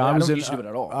 Yeah, I I was don't in. think you should do it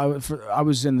at all. I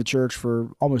was in the church for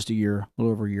almost a year, a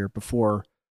little over a year, before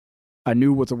I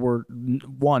knew what the word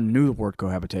knew the word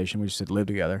cohabitation. We just said live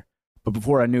together, but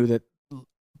before I knew that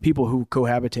people who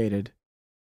cohabitated,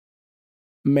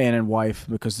 man and wife,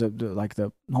 because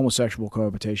the homosexual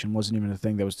cohabitation wasn't even a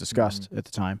thing that was discussed at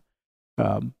the time,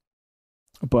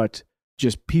 but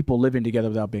just people living together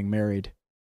without being married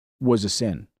was a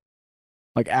sin.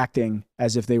 Like acting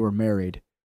as if they were married,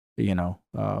 and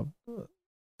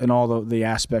all the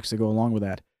aspects that go along with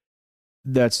that.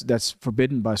 That's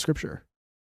forbidden by Scripture.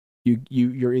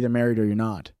 You're either married or you're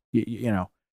not. You know,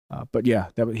 but yeah,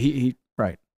 he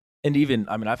right. And even,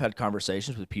 I mean, I've had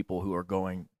conversations with people who are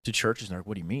going to churches and they're like,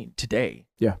 what do you mean today?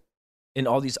 Yeah. And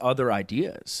all these other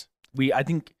ideas. I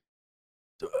think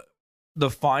the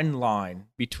fine line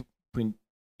between,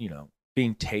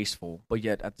 being tasteful, but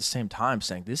yet at the same time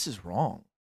saying this is wrong.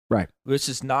 Right. This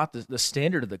is not the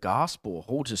standard of the gospel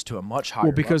holds us to a much higher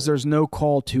Well, because level. there's no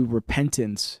call to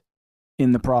repentance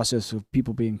in the process of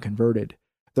people being converted.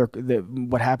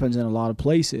 What happens in a lot of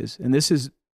places, and this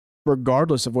is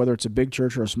regardless of whether it's a big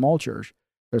church or a small church,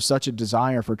 there's such a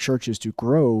desire for churches to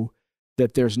grow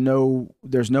that there's no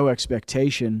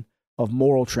expectation of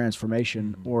moral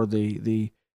transformation or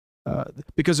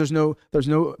because there's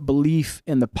no belief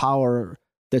in the power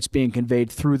that's being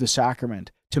conveyed through the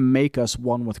sacrament to make us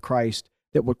one with Christ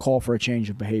that would call for a change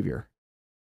of behavior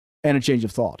and a change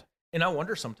of thought. And I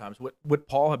wonder sometimes, would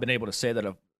Paul have been able to say that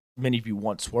of many of you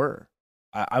once were?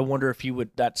 I wonder if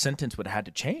that sentence would have had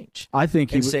to change. I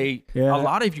think and say, a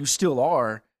lot of you still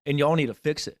are, and y'all need to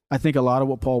fix it. I think a lot of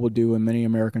what Paul would do in many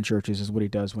American churches is what he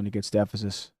does when he gets to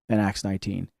Ephesus in Acts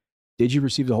 19. Did you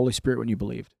receive the Holy Spirit when you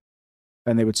believed?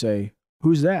 And they would say,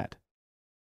 who's that?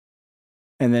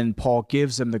 And then Paul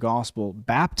gives them the gospel,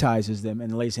 baptizes them,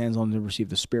 and lays hands on them to receive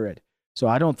the Spirit. So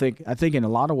I think in a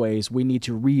lot of ways we need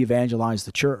to re-evangelize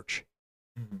the church.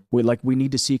 Mm-hmm. We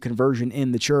need to see conversion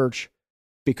in the church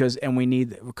and we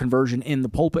need conversion in the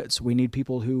pulpits. We need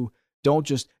people who don't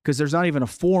because there's not even a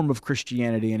form of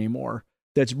Christianity anymore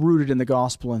that's rooted in the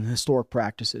gospel and historic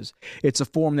practices. It's a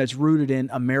form that's rooted in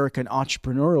American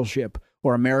entrepreneurship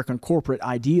or American corporate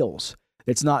ideals.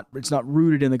 It's not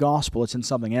rooted in the gospel. It's in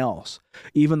something else.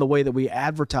 Even the way that we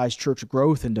advertise church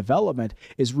growth and development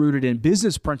is rooted in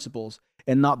business principles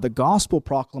and not the gospel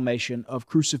proclamation of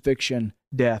crucifixion,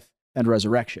 death, and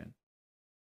resurrection.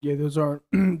 Yeah, those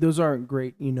aren't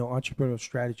great, entrepreneurial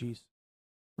strategies.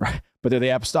 Right, but they're the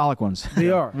apostolic ones. They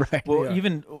are. Right. Well,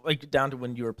 even down to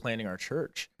when you were planning our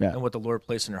church and what the Lord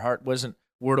placed in your heart wasn't,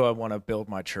 where do I want to build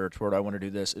my church? Where do I want to do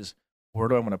this? Is where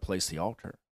do I want to place the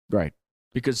altar? Right.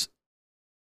 Because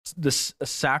this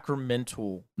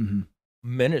sacramental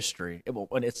ministry,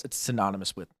 and it's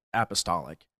synonymous with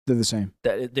apostolic. They're the same.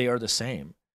 That they are the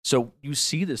same. So you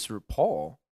see this through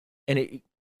Paul, and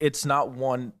it's not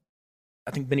one.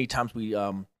 I think many times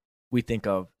we think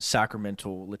of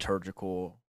sacramental,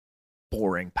 liturgical,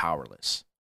 boring, powerless.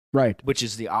 Right. Which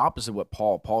is the opposite of what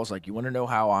Paul's like. You want to know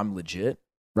how I'm legit?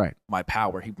 Right. My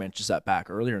power. He mentions that back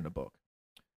earlier in the book.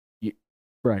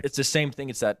 Right. It's the same thing.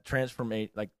 It's that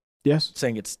transformation, yes,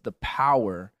 saying it's the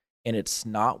power and it's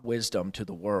not wisdom to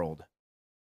the world.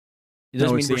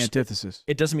 It's the antithesis.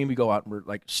 It doesn't mean we go out and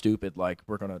we're stupid.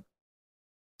 We're gonna.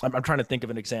 I'm trying to think of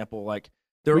an example.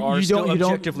 There are still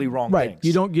objectively wrong things.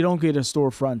 You don't get a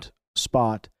storefront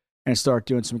spot and start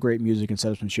doing some great music and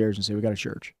set up some chairs and say we got a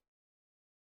church.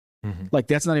 Mm-hmm.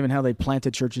 That's not even how they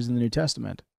planted churches in the New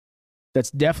Testament.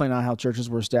 That's definitely not how churches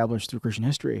were established through Christian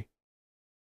history.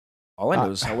 All I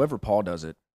know is, however Paul does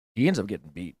it, he ends up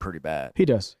getting beat pretty bad. He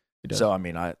does. So,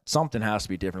 something has to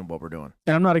be different what we're doing.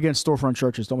 And I'm not against storefront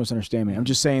churches. Don't misunderstand me. I'm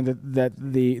just saying that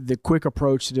the quick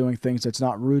approach to doing things that's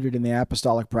not rooted in the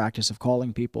apostolic practice of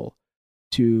calling people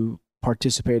to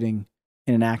participating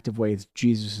in an active way with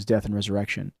Jesus' death and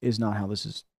resurrection is not how this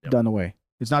is done the way.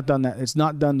 It's not done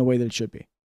the way that it should be.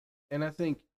 And I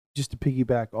think just to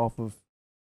piggyback off of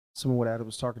some of what Adam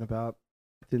was talking about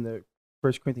within the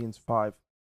 1 Corinthians 5,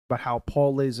 about how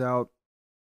Paul lays out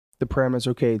the parameters.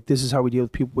 Okay, this is how we deal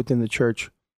with people within the church.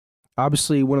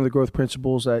 Obviously, one of the growth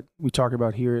principles that we talk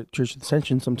about here at Church of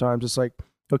Ascension sometimes it's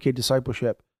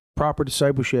discipleship. Proper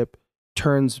discipleship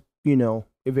turns,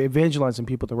 evangelizing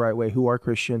people the right way who are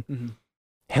Christian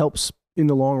helps in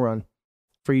the long run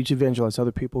for you to evangelize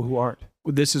other people who aren't.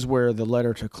 This is where the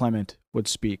letter to Clement would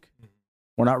speak.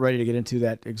 We're not ready to get into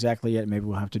that exactly yet. Maybe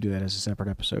we'll have to do that as a separate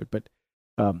episode. But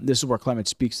this is where Clement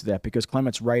speaks to that because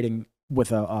Clement's writing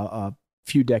with a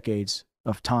few decades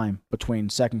of time between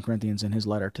 2 Corinthians and his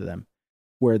letter to them,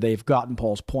 where they've gotten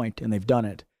Paul's point and they've done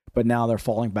it, but now they're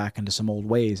falling back into some old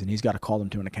ways and he's got to call them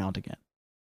to an account again.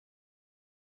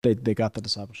 They got the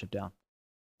discipleship down.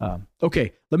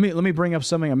 Okay, let me bring up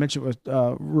something I mentioned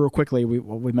real quickly.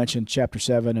 We mentioned chapter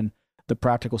 7 and the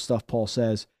practical stuff Paul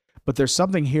says, but there's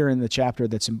something here in the chapter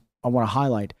I want to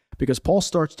highlight because Paul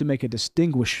starts to make a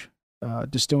distinguishment.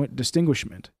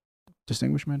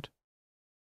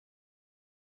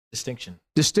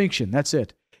 Distinction, that's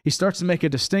it. He starts to make a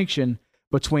distinction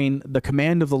between the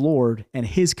command of the Lord and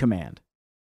his command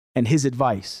and his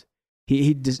advice.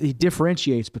 He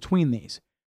differentiates between these.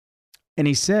 And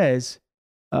he says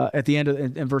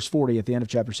in verse 40, at the end of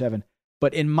chapter 7,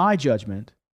 but in my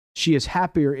judgment, she is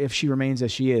happier if she remains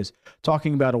as she is.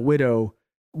 Talking about a widow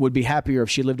would be happier if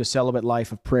she lived a celibate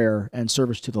life of prayer and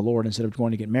service to the Lord instead of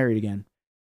going to get married again.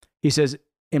 He says,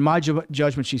 in my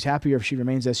judgment, she's happier if she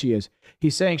remains as she is.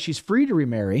 He's saying she's free to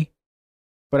remarry,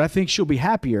 but I think she'll be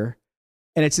happier.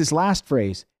 And it's his last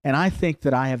phrase, and I think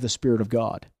that I have the Spirit of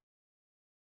God.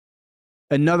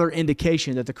 Another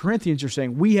indication that the Corinthians are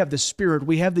saying, we have the Spirit,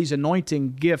 we have these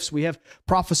anointing gifts, we have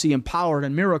prophecy and power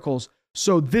and miracles,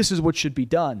 so this is what should be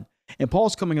done. And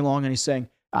Paul's coming along and he's saying,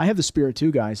 I have the Spirit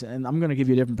too, guys, and I'm going to give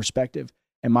you a different perspective.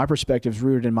 And my perspective is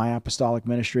rooted in my apostolic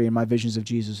ministry and my visions of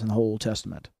Jesus in the whole Old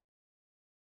Testament.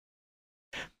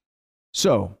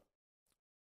 So,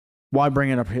 why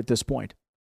bring it up at this point?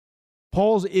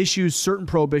 Paul issues certain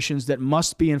prohibitions that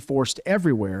must be enforced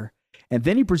everywhere, and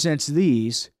then he presents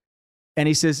these, and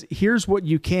he says, here's what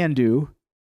you can do,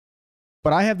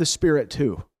 but I have the Spirit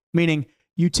too. Meaning,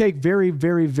 you take very,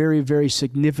 very, very, very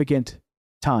significant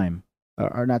time,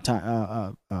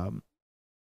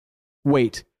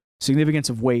 weight, significance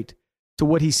of weight to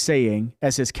what he's saying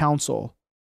as his counsel.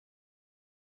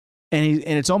 And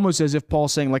it's almost as if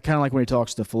Paul's saying, like kind of like when he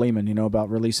talks to Philemon, about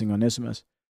releasing Onesimus.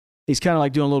 He's kind of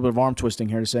like doing a little bit of arm twisting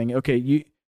here to saying, okay,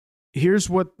 here's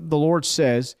what the Lord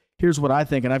says, here's what I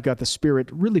think, and I've got the Spirit.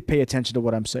 Really pay attention to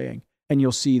what I'm saying, and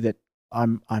you'll see that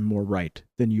I'm more right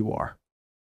than you are.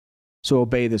 So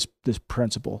obey this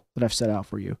principle that I've set out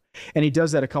for you. And he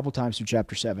does that a couple times through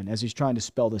chapter 7 as he's trying to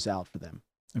spell this out for them.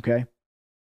 Okay?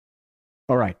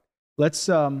 All right. Let's,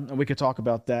 and we could talk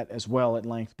about that as well at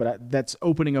length, but that's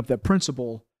opening up that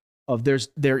principle of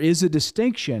there is a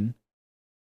distinction,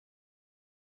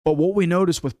 but what we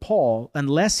notice with Paul,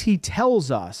 unless he tells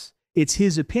us it's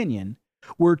his opinion,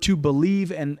 we're to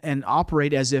believe and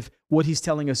operate as if what he's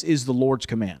telling us is the Lord's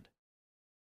command.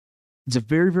 It's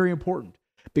very, very important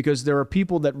because there are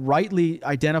people that rightly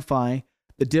identify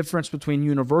the difference between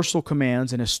universal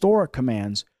commands and historic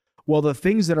commands. Well, the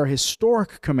things that are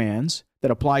historic commands that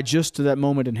apply just to that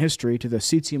moment in history, to the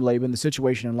Sitzim Leben, the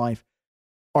situation in life,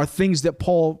 are things that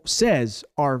Paul says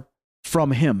are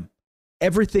from him.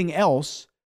 Everything else,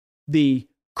 the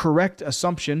correct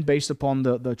assumption based upon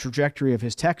the trajectory of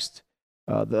his text,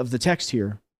 of the text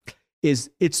here, is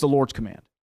it's the Lord's command.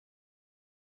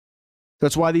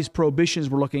 That's why these prohibitions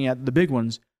we're looking at, the big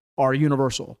ones, are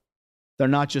universal. They're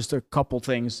not just a couple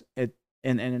things in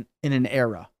an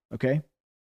era, okay?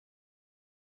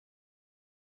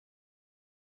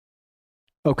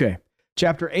 Okay,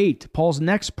 chapter 8, Paul's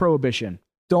next prohibition.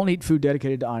 Don't eat food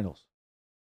dedicated to idols.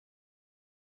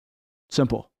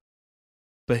 Simple.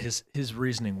 But his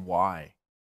reasoning why,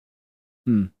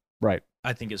 right.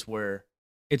 I think is where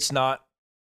it's not,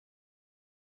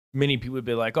 many people would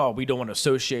be like, oh, we don't want to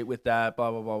associate with that,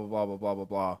 blah, blah, blah, blah, blah, blah, blah, blah,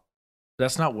 blah.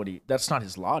 That's not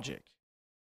his logic.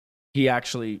 He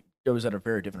actually goes at a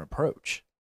very different approach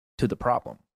to the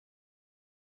problem.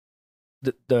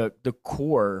 The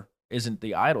core isn't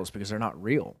the idols because they're not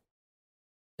real.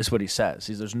 Is what he says.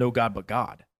 There's no God but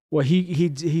God. Well,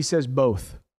 he says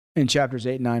both in chapters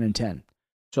 8, 9, and 10.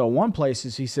 So one place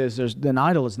he says an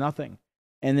idol is nothing.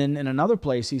 And then in another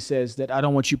place he says that I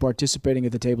don't want you participating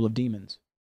at the table of demons.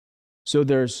 So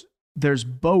there's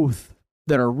both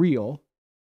that are real,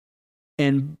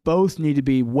 and both need to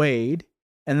be weighed.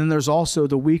 And then there's also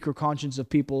the weaker conscience of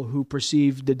people who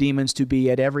perceive the demons to be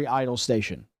at every idol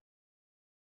station.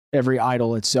 Every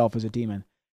idol itself is a demon.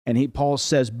 And Paul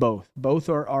says both. Both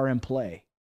are in play.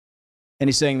 And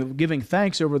he's saying that giving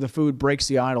thanks over the food breaks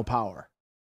the idol power,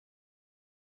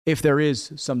 if there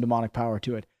is some demonic power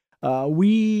to it.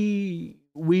 We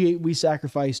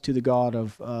sacrifice to the god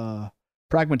of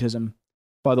pragmatism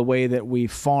by the way that we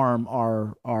farm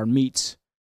our meats.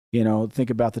 Think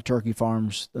about the turkey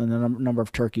farms, and the number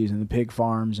of turkeys, and the pig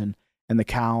farms, and the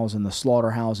cows, and the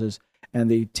slaughterhouses, and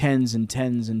the tens and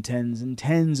tens and tens and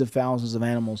tens of thousands of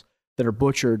animals that are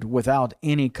butchered without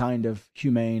any kind of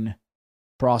humane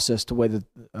process to the way that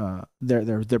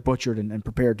they're butchered and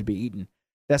prepared to be eaten.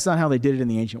 That's not how they did it in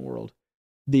the ancient world.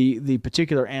 The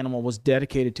particular animal was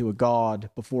dedicated to a god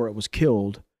before it was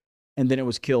killed, and then it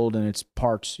was killed and its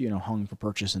parts, hung for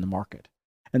purchase in the market.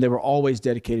 And they were always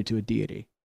dedicated to a deity.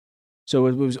 So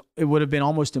it would have been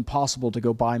almost impossible to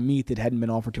go buy meat that hadn't been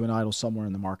offered to an idol somewhere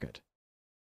in the market.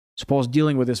 So Paul's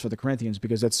dealing with this for the Corinthians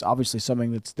because that's obviously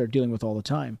something that they're dealing with all the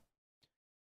time.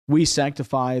 We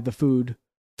sanctify the food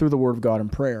through the word of God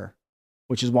and prayer,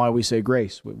 which is why we say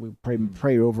grace. We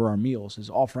pray over our meals, is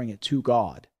offering it to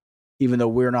God, even though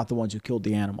we're not the ones who killed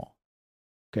the animal.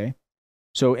 Okay?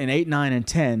 So in 8, 9, and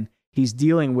 10, he's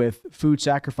dealing with food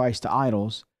sacrifice to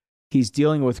idols. He's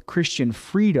dealing with Christian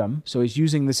freedom, so he's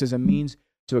using this as a means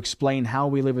to explain how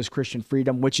we live as Christian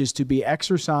freedom, which is to be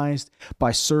exercised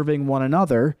by serving one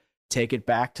another. Take it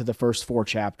back to the first 4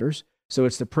 chapters. So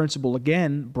it's the principle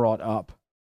again brought up,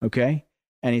 okay?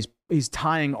 And he's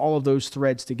tying all of those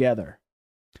threads together.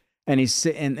 And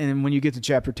and when you get to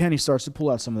chapter 10, he starts to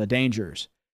pull out some of the dangers.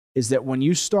 Is that when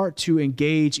you start to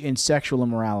engage in sexual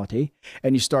immorality,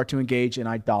 and you start to engage in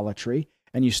idolatry,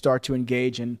 and you start to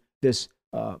engage in this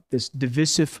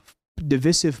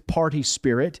divisive party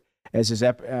spirit, as is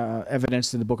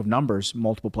evidenced in the book of Numbers,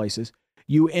 multiple places,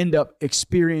 you end up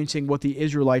experiencing what the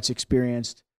Israelites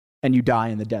experienced, and you die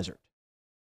in the desert.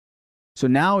 So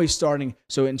now he's starting,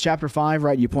 so in chapter 5,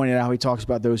 right, you pointed out how he talks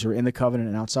about those who are in the covenant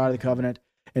and outside of the covenant,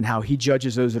 and how he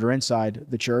judges those that are inside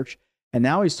the church. And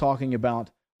now he's talking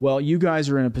about, well, you guys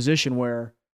are in a position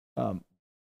where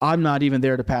I'm not even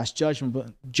there to pass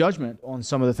judgment on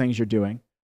some of the things you're doing,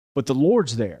 but the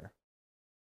Lord's there.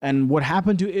 And what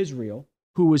happened to Israel,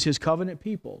 who was his covenant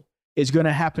people, is going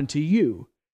to happen to you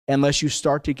unless you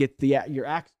start to get your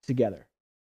act together.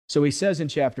 So he says in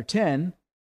chapter 10,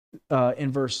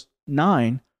 in verse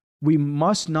 9, we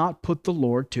must not put the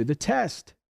Lord to the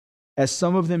test, as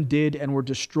some of them did and were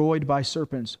destroyed by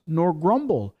serpents, nor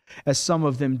grumble, as some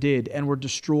of them did and were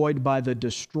destroyed by the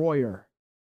destroyer.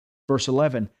 Verse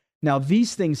 11, now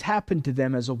these things happened to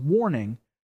them as a warning,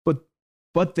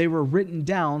 but they were written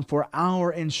down for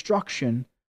our instruction,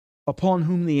 upon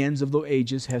whom the ends of the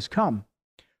ages has come.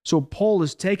 So Paul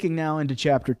is taking now into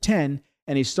chapter 10,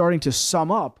 and he's starting to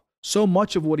sum up so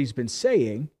much of what he's been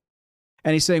saying,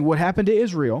 and he's saying what happened to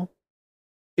Israel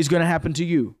is going to happen to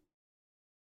you.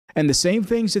 And the same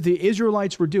things that the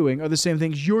Israelites were doing are the same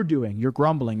things you're doing. You're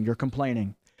grumbling, you're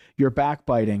complaining, you're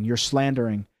backbiting, you're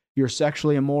slandering, you're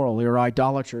sexually immoral, you're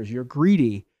idolaters, you're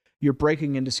greedy, you're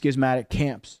breaking into schismatic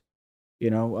camps.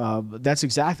 That's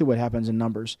exactly what happens in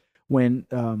Numbers when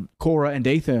Korah and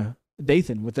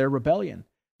Dathan with their rebellion.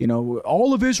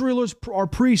 All of Israel are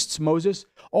priests, Moses.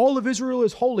 All of Israel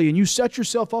is holy, and you set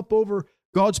yourself up over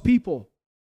God's people.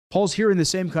 Paul's hearing the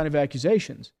same kind of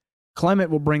accusations. Clement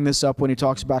will bring this up when he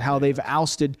talks about how they've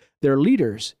ousted their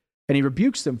leaders, and he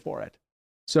rebukes them for it.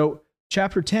 So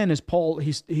chapter 10 is Paul,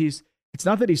 it's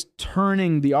not that he's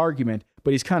turning the argument,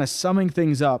 but he's kind of summing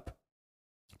things up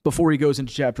before he goes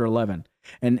into chapter 11.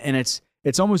 And it's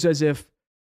almost as if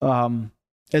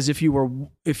you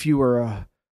were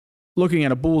looking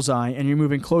at a bullseye and you're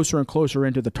moving closer and closer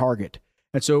into the target.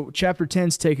 And so chapter 10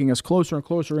 is taking us closer and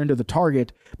closer into the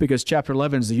target because chapter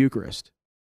 11 is the Eucharist.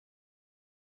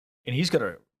 And he's going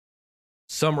to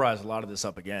summarize a lot of this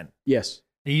up again. Yes.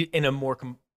 In a more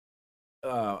complete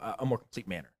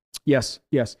manner. Yes.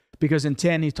 Because in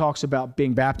 10, he talks about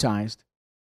being baptized.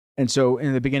 And so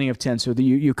in the beginning of 10, so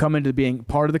you come into being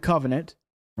part of the covenant,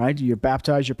 right? You're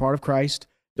baptized, you're part of Christ.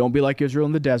 Don't be like Israel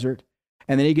in the desert.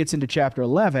 And then he gets into chapter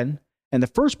 11, and the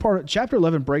first part of chapter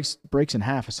 11 breaks in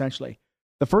half, essentially.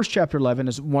 The first chapter 11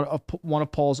 is one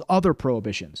of Paul's other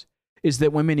prohibitions, is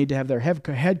that women need to have their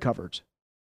head covered.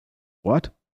 What?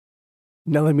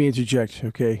 Now let me interject,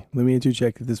 okay? Let me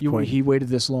interject at this point. He waited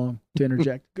this long to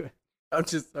interject. Good. I'm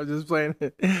just playing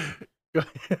it. Go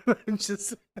ahead. I'm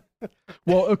just...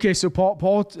 Well, okay, so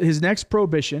Paul, his next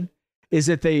prohibition is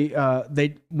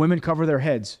that women cover their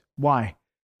heads. Why?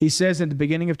 He says in the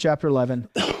beginning of chapter 11,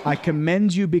 I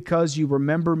commend you because you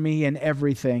remember me in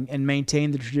everything and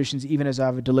maintain the traditions even as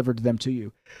I've delivered them to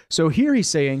you. So here he's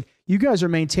saying, you guys are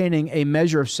maintaining a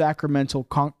measure of sacramental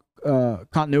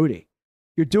continuity.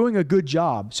 You're doing a good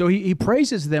job. So he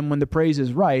praises them when the praise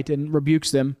is right and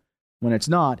rebukes them when it's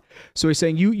not. So he's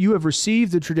saying, you have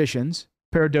received the traditions,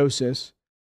 paradosis,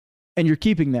 and you're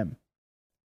keeping them.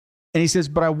 And he says,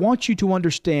 but I want you to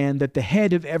understand that the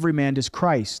head of every man is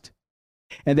Christ,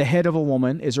 and the head of a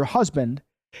woman is her husband,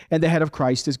 and the head of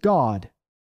Christ is God.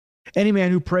 Any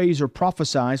man who prays or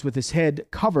prophesies with his head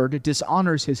covered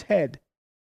dishonors his head.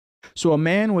 So a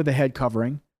man with a head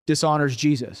covering dishonors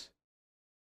Jesus.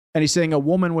 And he's saying a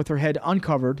woman with her head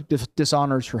uncovered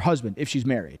dishonors her husband if she's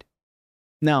married.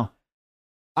 Now,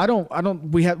 we don't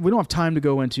have time to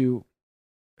go into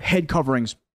head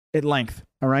coverings at length,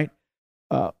 all right?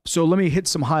 So let me hit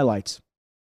some highlights.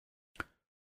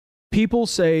 People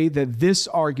say that this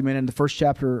argument in the first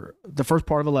chapter, the first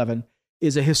part of 11,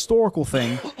 is a historical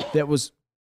thing that was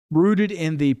rooted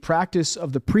in the practice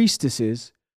of the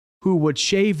priestesses who would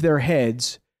shave their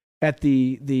heads at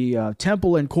the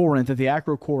temple in Corinth, at the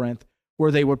Acro-Corinth,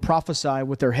 where they would prophesy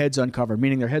with their heads uncovered,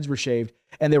 meaning their heads were shaved,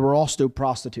 and they were also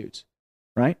prostitutes,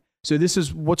 right? So this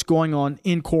is what's going on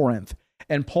in Corinth.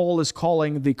 And Paul is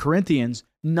calling the Corinthians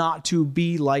not to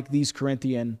be like these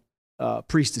Corinthian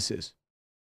priestesses.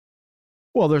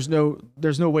 Well, there's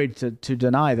no way to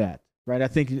deny that. right? I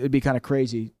think it'd be kind of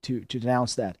crazy to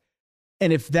denounce that.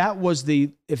 And if that was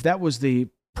the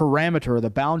parameter or the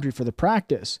boundary for the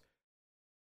practice,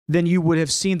 then you would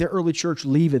have seen the early church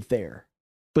leave it there,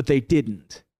 but they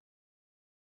didn't.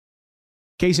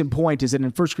 Case in point is that in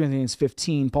 1 Corinthians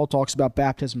 15, Paul talks about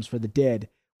baptisms for the dead.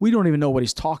 We don't even know what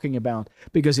he's talking about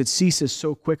because it ceases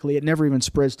so quickly. It never even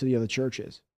spreads to the other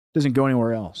churches. It doesn't go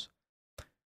anywhere else.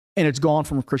 And it's gone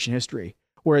from Christian history.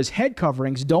 Whereas head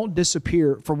coverings don't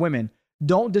disappear for women,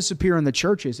 don't disappear in the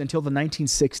churches until the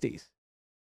 1960s.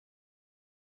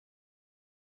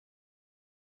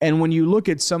 And when you look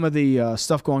at some of the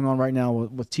stuff going on right now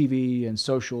with TV and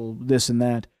social, this and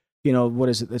that, you know, what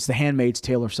is it? It's The Handmaid's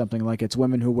Tale or something, like it's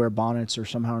women who wear bonnets or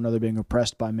somehow or another being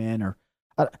oppressed by men. Or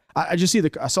I just see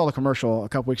I saw the commercial a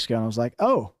couple weeks ago and I was like,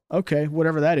 oh, okay,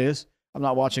 whatever that is. I'm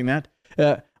not watching that.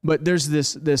 But there's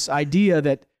this idea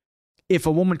that if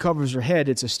a woman covers her head,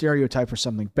 it's a stereotype or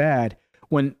something bad.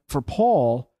 When for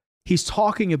Paul, he's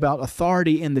talking about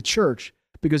authority in the church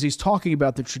because he's talking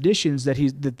about the traditions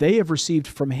that they have received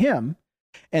from him.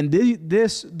 And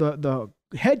the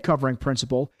head covering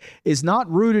principle is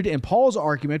not rooted in Paul's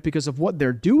argument because of what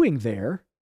they're doing there.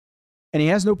 And he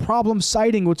has no problem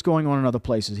citing what's going on in other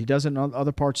places. He does it in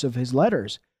other parts of his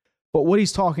letters. But what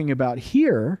he's talking about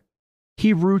here,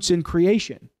 he roots in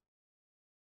creation.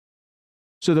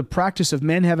 So the practice of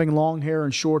men having long hair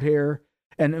and short hair,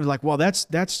 and like, well, that's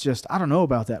just, I don't know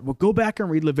about that. Well, go back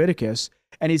and read Leviticus,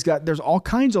 and there's all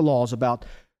kinds of laws about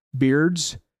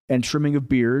beards and trimming of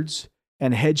beards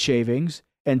and head shavings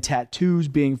and tattoos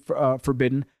being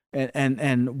forbidden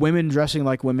and women dressing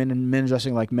like women and men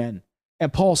dressing like men.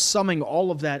 And Paul's summing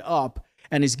all of that up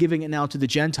and is giving it now to the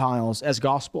Gentiles as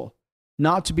gospel,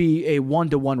 not to be a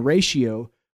 1-to-1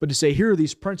 ratio, but to say, here are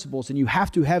these principles, and you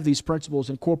have to have these principles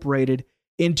incorporated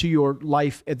into your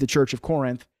life at the Church of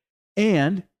Corinth,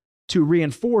 and to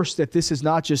reinforce that this is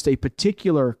not just a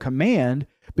particular command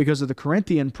because of the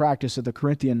Corinthian practice of the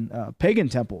Corinthian pagan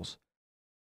temples,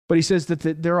 but he says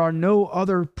that there are no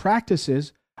other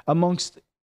practices amongst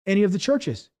any of the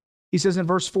churches. He says in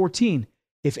verse 14,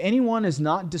 if anyone is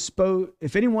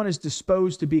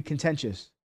disposed to be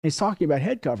contentious, he's talking about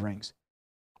head coverings,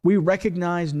 we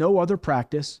recognize no other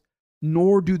practice,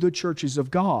 nor do the churches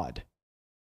of God.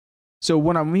 So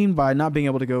what I mean by not being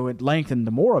able to go at length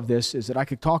into more of this is that I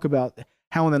could talk about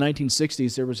how in the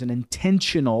 1960s there was an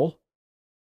intentional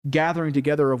gathering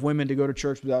together of women to go to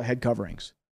church without head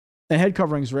coverings. And head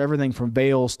coverings were everything from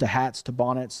veils to hats to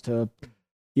bonnets to,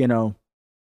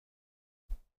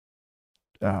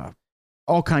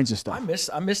 all kinds of stuff.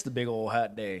 I miss the big old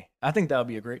hat day. I think that would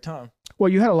be a great time. Well,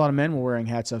 you had a lot of men were wearing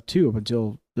hats up too up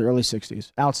until the early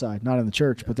 60s, outside, not in the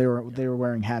church, but they were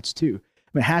wearing hats too.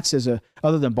 I mean, hats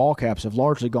other than ball caps have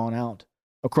largely gone out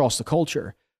across the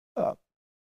culture.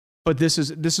 But this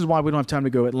is why we don't have time to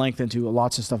go at length into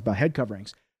lots of stuff about head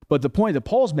coverings. But the point that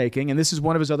Paul's making, and this is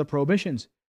one of his other prohibitions,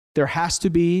 there has to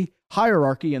be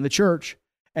hierarchy in the church,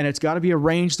 and it's got to be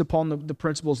arranged upon the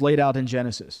principles laid out in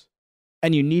Genesis.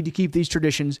 And you need to keep these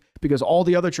traditions because all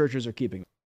the other churches are keeping them.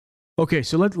 Okay,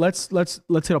 so let's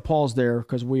hit a pause there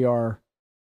because we are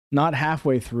not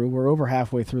halfway through. We're over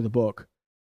halfway through the book.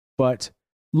 But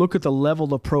look at the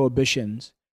level of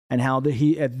prohibitions and how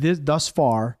thus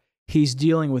far he's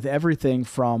dealing with everything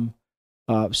from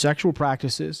sexual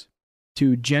practices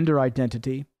to gender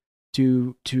identity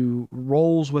to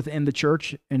roles within the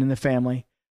church and in the family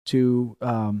to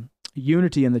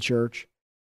unity in the church,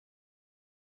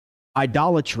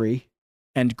 idolatry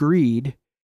and greed,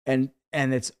 and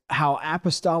it's how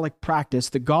apostolic practice,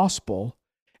 the gospel,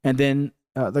 and then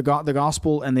the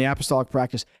gospel and the apostolic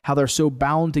practice, how they're so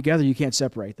bound together you can't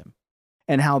separate them,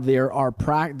 and how there are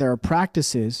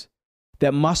practices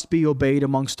that must be obeyed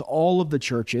amongst all of the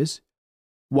churches,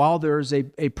 while there is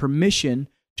a permission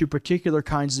to particular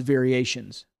kinds of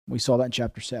variations. We saw that in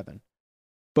chapter 7.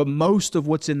 But most of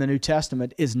what's in the New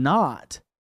Testament is not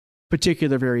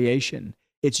particular variation.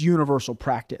 It's universal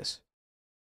practice.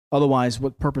 Otherwise,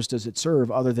 what purpose does it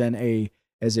serve other than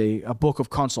as a book of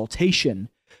consultation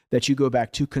that you go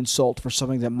back to consult for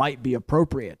something that might be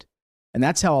appropriate? And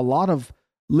that's how a lot of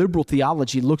liberal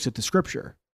theology looks at the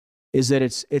Scripture, is that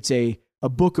it's a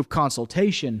book of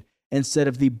consultation instead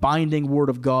of the binding word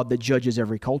of God that judges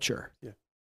every culture. Yeah.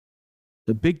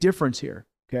 The big difference here,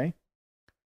 okay?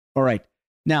 All right.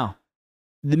 Now,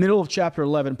 the middle of chapter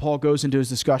 11, Paul goes into his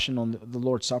discussion on the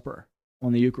Lord's Supper,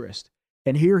 on the Eucharist.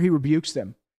 And here he rebukes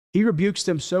them. He rebukes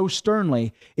them so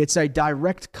sternly, it's a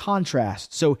direct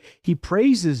contrast. So he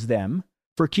praises them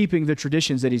for keeping the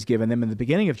traditions that he's given them in the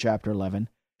beginning of chapter 11.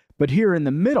 But here in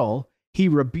the middle, he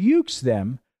rebukes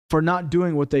them for not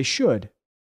doing what they should.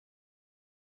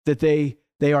 That they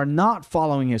they are not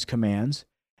following his commands,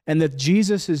 and that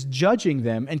Jesus is judging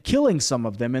them and killing some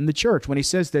of them in the church. When he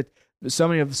says that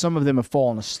some of them have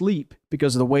fallen asleep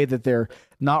because of the way that they're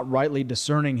not rightly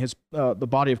discerning the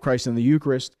body of Christ in the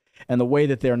Eucharist, and the way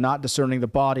that they're not discerning the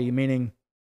body, meaning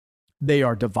they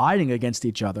are dividing against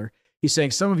each other. He's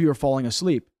saying some of you are falling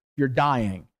asleep. You're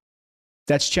dying.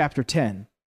 That's chapter 10,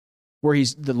 where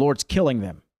the Lord's killing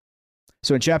them.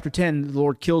 So in chapter 10, the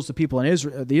Lord kills the people in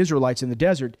Israel, the Israelites in the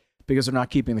desert, because they're not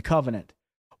keeping the covenant.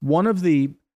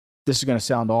 This is going to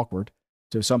sound awkward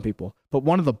to some people, but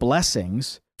one of the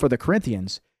blessings for the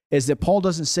Corinthians is that Paul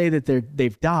doesn't say that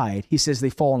they've died. He says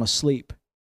they've fallen asleep.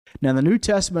 Now, the New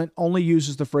Testament only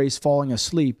uses the phrase falling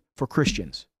asleep for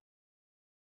Christians.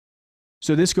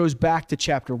 So this goes back to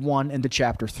chapter 1 and to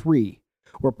chapter 3,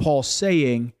 where Paul's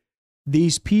saying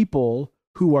these people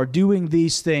who are doing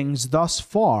these things thus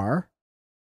far,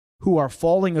 who are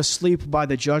falling asleep by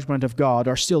the judgment of God,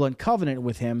 are still in covenant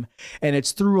with him, and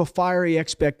it's through a fiery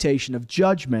expectation of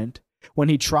judgment, when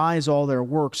he tries all their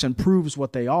works and proves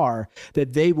what they are,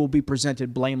 that they will be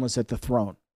presented blameless at the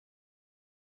throne.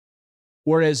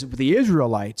 Whereas the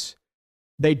Israelites,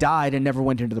 they died and never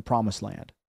went into the promised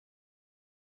land.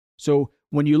 So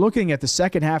when you're looking at the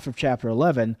second half of chapter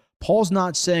 11, Paul's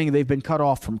not saying they've been cut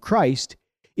off from Christ,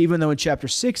 even though in chapter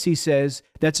 6 he says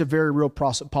that's a very real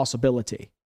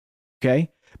possibility. Okay?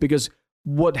 Because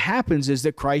what happens is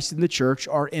that Christ and the church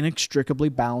are inextricably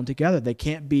bound together. They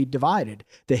can't be divided.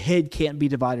 The head can't be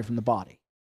divided from the body.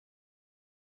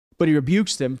 But he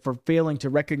rebukes them for failing to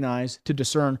recognize, to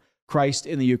discern Christ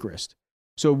in the Eucharist.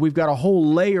 So we've got a whole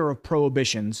layer of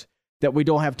prohibitions that we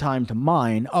don't have time to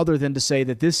mine, other than to say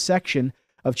that this section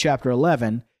of chapter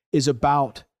 11 is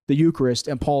about the Eucharist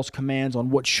and Paul's commands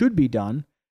on what should be done.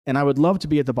 And I would love to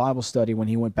be at the Bible study when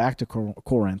he went back to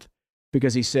Corinth,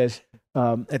 because he says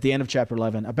at the end of chapter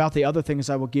 11, about the other things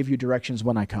I will give you directions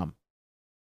when I come.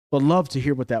 Would love to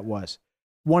hear what that was.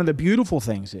 One of the beautiful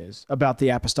things is about the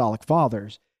Apostolic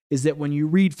Fathers is that when you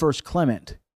read 1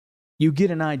 Clement, you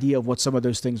get an idea of what some of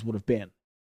those things would have been.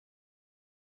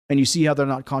 And you see how they're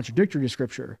not contradictory to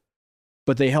Scripture,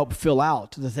 but they help fill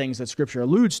out the things that Scripture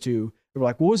alludes to. They're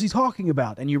like, what was he talking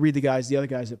about? And you read the other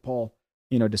guys that Paul,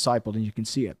 discipled, and you can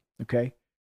see it. Okay,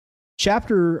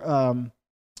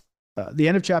 the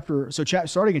end of chapter. So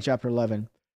starting in chapter 11,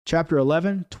 chapter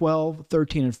 11, 12,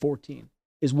 13, and 14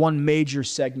 is one major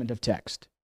segment of text.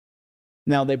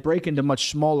 Now they break into much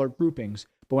smaller groupings,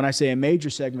 but when I say a major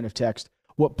segment of text,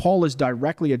 what Paul is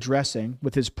directly addressing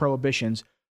with his prohibitions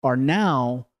are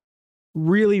now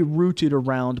really rooted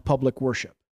around public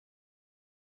worship.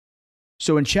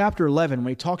 So in chapter 11,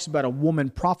 when he talks about a woman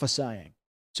prophesying,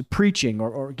 so preaching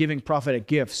or giving prophetic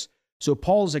gifts, so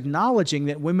Paul's acknowledging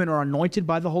that women are anointed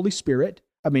by the Holy Spirit.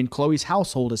 I mean, Chloe's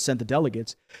household has sent the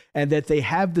delegates, and that they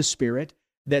have the Spirit,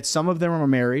 that some of them are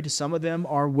married, some of them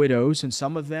are widows, and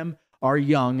some of them are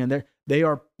young, and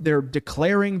they're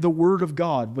declaring the word of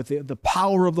God with the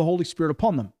power of the Holy Spirit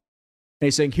upon them. And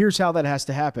he's saying, here's how that has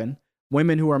to happen.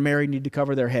 Women who are married need to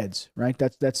cover their heads, right?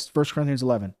 That's 1 Corinthians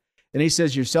 11. And he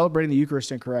says, you're celebrating the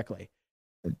Eucharist incorrectly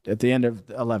at the end of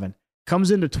 11. Comes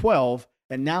into 12,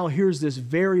 and now here's this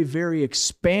very, very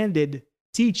expanded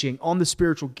teaching on the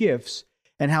spiritual gifts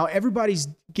and how everybody's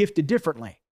gifted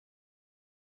differently.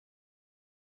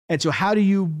 And so how do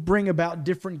you bring about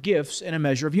different gifts in a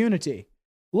measure of unity?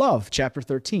 Love, chapter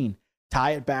 13.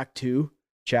 Tie it back to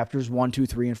chapters 1, 2,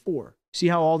 3, and 4. See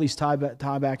how all these tie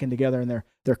back in together and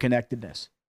their connectedness.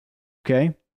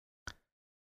 Okay?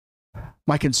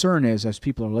 My concern is, as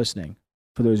people are listening,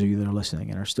 for those of you that are listening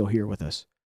and are still here with us,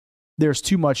 there's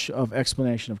too much of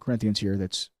explanation of Corinthians here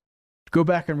go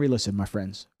back and re-listen, my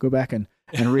friends. Go back and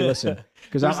re-listen.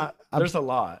 Because there's a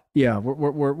lot. Yeah,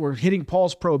 we're hitting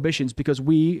Paul's prohibitions because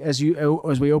we, as we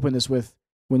opened this with,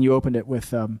 when you opened it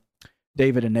with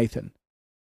David and Nathan,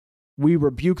 we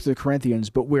rebuke the Corinthians,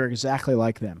 but we're exactly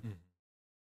like them. Mm-hmm.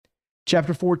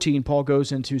 Chapter 14, Paul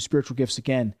goes into spiritual gifts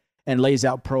again and lays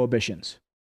out prohibitions.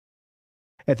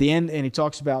 At the end, and he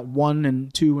talks about 1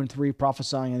 and 2 and 3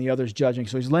 prophesying and the others judging.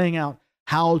 So he's laying out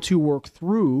how to work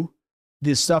through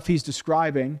this stuff he's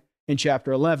describing in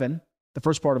chapter 11, the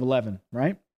first part of 11,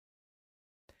 right?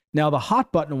 Now, the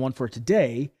hot button one for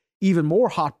today, even more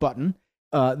hot button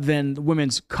than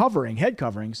women's head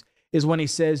coverings, is when he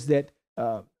says that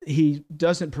he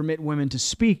doesn't permit women to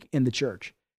speak in the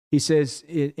church. He says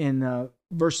in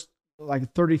verse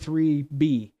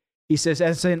 33b, he says,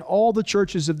 as in all the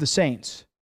churches of the saints,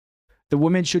 the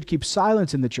women should keep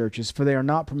silence in the churches, for they are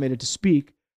not permitted to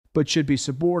speak, but should be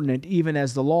subordinate, even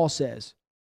as the law says.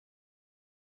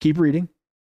 Keep reading.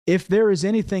 If there is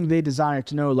anything they desire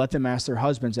to know, let them ask their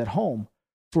husbands at home,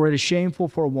 for it is shameful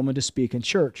for a woman to speak in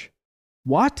church.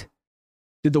 What?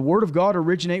 Did the word of God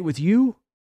originate with you?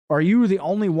 Are you the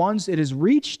only ones it has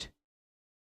reached?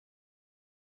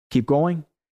 Keep going.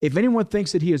 If anyone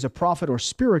thinks that he is a prophet or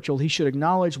spiritual, he should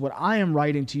acknowledge what I am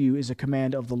writing to you is a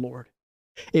command of the Lord.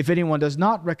 If anyone does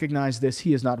not recognize this,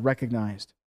 he is not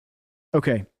recognized.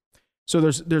 Okay, so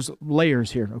there's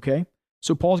layers here, okay?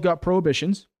 So Paul's got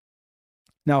prohibitions.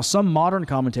 Now, some modern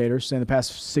commentators, say in the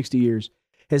past 60 years,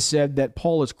 has said that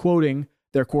Paul is quoting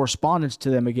their correspondence to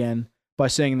them again by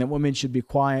saying that women should be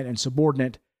quiet and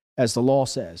subordinate as the law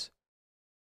says.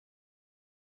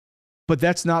 But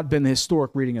that's not been the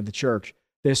historic reading of the church.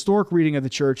 The historic reading of the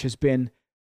church has been,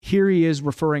 here he is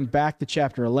referring back to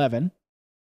chapter 11.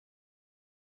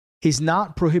 He's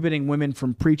not prohibiting women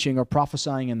from preaching or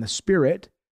prophesying in the Spirit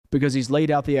because he's laid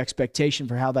out the expectation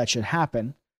for how that should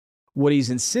happen. What he's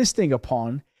insisting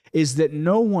upon is that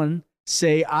no one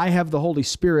say, I have the Holy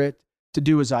Spirit to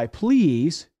do as I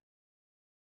please.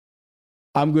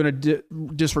 I'm going to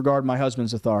disregard my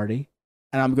husband's authority,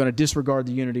 and I'm going to disregard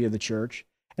the unity of the church,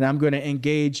 and I'm going to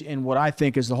engage in what I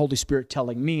think is the Holy Spirit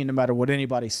telling me, no matter what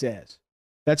anybody says.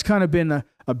 That's kind of been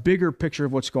a bigger picture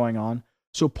of what's going on.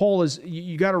 So Paul is,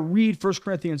 you got to read 1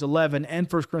 Corinthians 11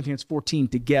 and 1 Corinthians 14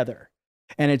 together.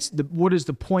 And what is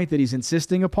the point that he's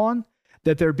insisting upon?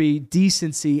 That there be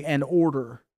decency and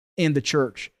order in the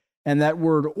church. And that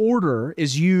word order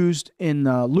is used in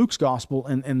Luke's gospel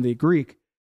in the Greek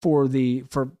for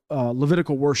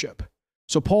Levitical worship.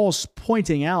 So Paul's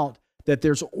pointing out that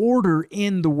there's order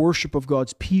in the worship of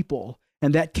God's people,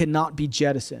 and that cannot be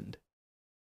jettisoned.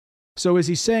 So is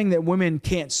he saying that women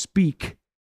can't speak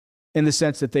in the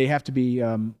sense that they have to be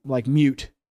like mute?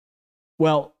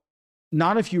 Well,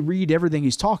 not if you read everything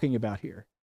he's talking about here.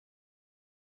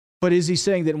 But is he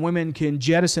saying that women can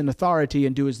jettison authority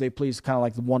and do as they please, kind of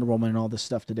like the Wonder Woman and all this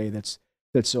stuff today that's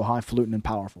so highfalutin and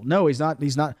powerful? No, he's not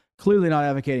clearly not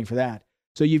advocating for that.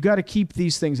 So you've got to keep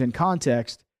these things in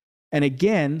context. And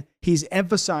again, he's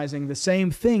emphasizing the same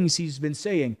things he's been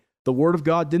saying. The word of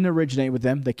God didn't originate with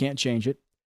them. They can't change it.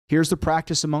 Here's the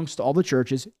practice amongst all the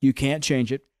churches. You can't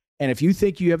change it. And if you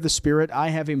think you have the Spirit, I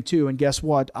have him too. And guess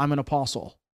what? I'm an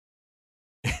apostle.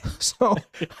 So,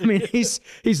 I mean, he's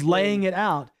laying it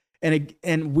out.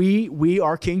 And we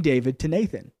are King David to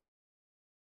Nathan.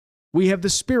 We have the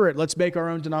Spirit. Let's make our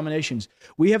own denominations.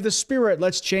 We have the Spirit.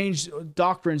 Let's change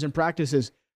doctrines and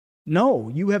practices. No,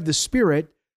 you have the Spirit.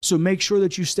 So make sure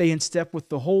that you stay in step with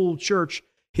the whole church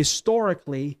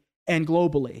historically and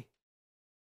globally.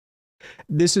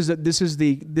 This is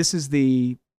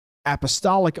the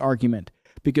apostolic argument,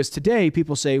 because today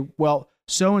people say, well,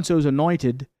 so-and-so is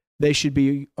anointed. They should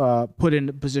be put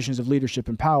in positions of leadership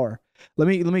and power. Let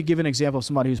me give an example of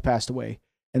somebody who's passed away.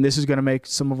 And this is going to make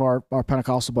some of our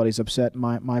Pentecostal buddies upset.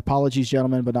 My apologies,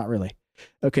 gentlemen, but not really.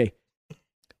 Okay.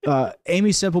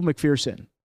 Amy Semple McPherson,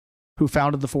 who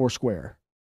founded the Foursquare,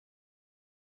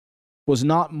 was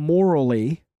not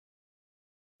morally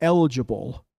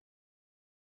eligible.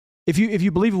 If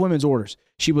you believe in women's orders,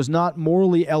 she was not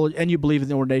morally eligible, and you believe in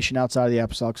the ordination outside of the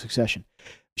apostolic succession,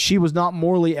 she was not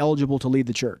morally eligible to lead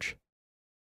the church.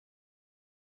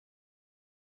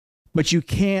 But you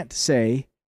can't say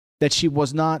that she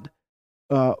was not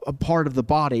a part of the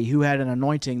body who had an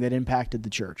anointing that impacted the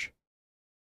church.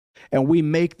 And we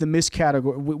make the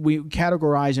we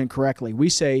categorize incorrectly. We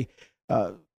say,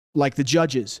 like the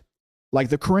judges, like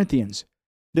the Corinthians,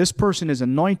 this person is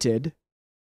anointed,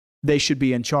 they should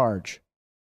be in charge.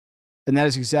 And that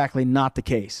is exactly not the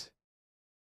case.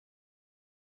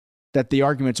 That the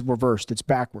argument's reversed, it's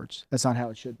backwards. That's not how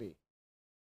it should be.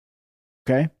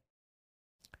 Okay?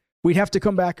 We'd have to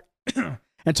come back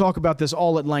and talk about this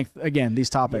all at length again, these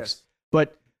topics. Yes.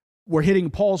 But we're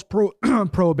hitting Paul's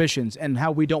prohibitions and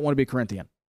how we don't want to be Corinthian.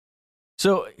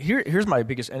 So here's my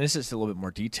biggest, and this is a little bit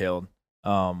more detailed,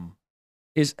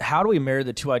 is how do we marry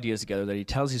the two ideas together that he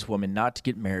tells these women not to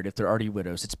get married if they're already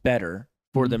widows? It's better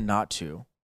for them not to.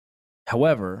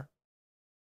 However,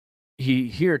 he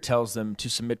here tells them to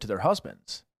submit to their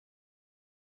husbands.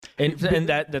 And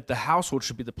that the household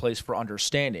should be the place for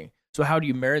understanding. So how do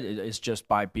you marry? Is just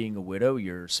by being a widow,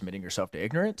 you're submitting yourself to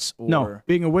ignorance? Or? No,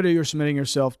 being a widow, you're submitting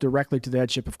yourself directly to the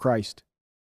headship of Christ.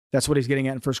 That's what he's getting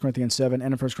at in 1 Corinthians 7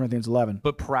 and in 1 Corinthians 11.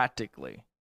 But practically.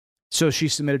 So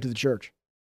she's submitted to the church,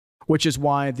 which is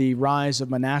why the rise of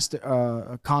monastic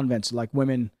convents, like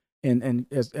women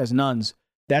as nuns,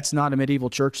 that's not a medieval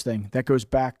church thing. That goes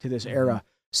back to this era.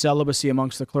 Celibacy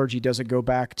amongst the clergy doesn't go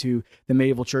back to the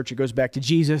medieval church. It goes back to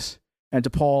Jesus and to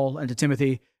Paul and to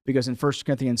Timothy, because in 1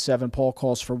 Corinthians 7, Paul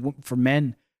calls for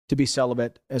men to be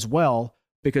celibate as well,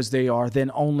 because they are then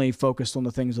only focused on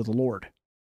the things of the Lord.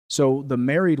 So the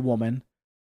married woman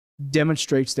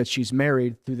demonstrates that she's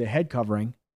married through the head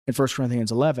covering in 1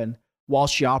 Corinthians 11, while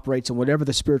she operates in whatever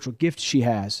the spiritual gift she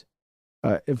has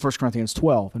in 1 Corinthians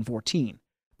 12 and 14.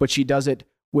 But she does it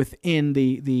within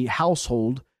the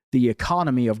household, the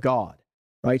economy of God,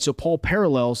 right? So Paul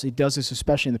parallels, he does this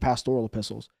especially in the pastoral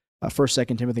epistles, 1st,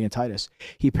 2nd Timothy, and Titus.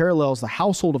 He parallels the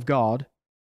household of God,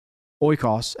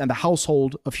 oikos, and the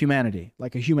household of humanity,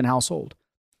 like a human household.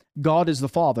 God is the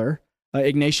Father.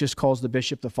 Ignatius calls the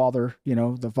bishop the father,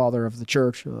 the father of the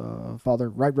church, Father,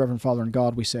 Right Reverend Father in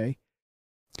God, we say.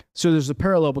 So there's a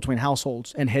parallel between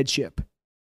households and headship.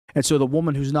 And so the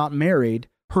woman who's not married,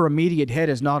 her immediate head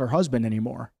is not her husband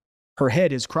anymore. Her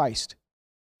head is Christ.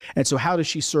 And so how does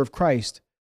she serve Christ?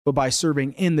 But by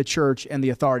serving in the church and the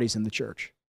authorities in the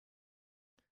church.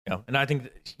 Yeah, and I think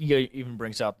he even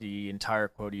brings out the entire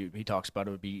quote he talks about.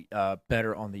 It would be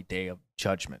better on the day of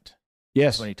judgment.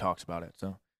 Yes. When he talks about it.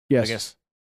 So yes. I guess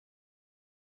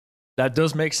that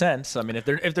does make sense. I mean, if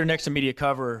their next immediate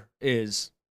cover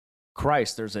is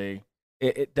Christ, there's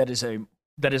that is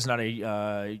not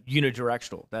a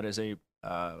unidirectional. That is I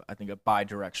think a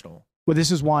bidirectional. Well, this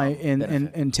is why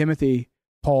in Timothy,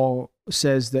 Paul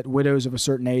says that widows of a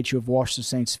certain age who have washed the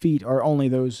saints' feet are only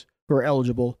those who are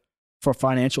eligible for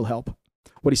financial help.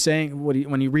 What he's saying,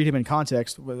 when you read him in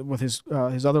context with his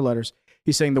other letters,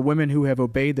 he's saying the women who have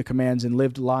obeyed the commands and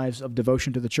lived lives of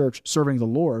devotion to the church, serving the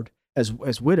Lord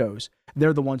as widows,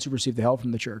 they're the ones who receive the help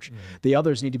from the church. Mm-hmm. The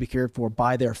others need to be cared for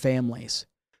by their families.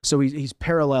 So he's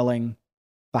paralleling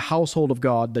the household of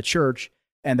God, the church,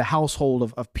 and the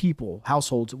household of people,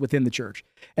 households within the church.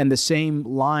 And the same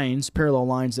lines, parallel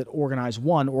lines that organize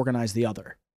one, organize the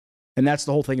other. And that's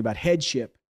the whole thing about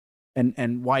headship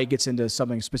and why it gets into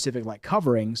something specific like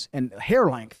coverings and hair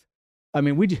length. I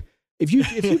mean, if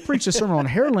you preach a sermon on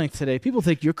hair length today, people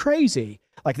think you're crazy.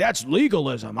 Like, that's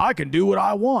legalism. I can do what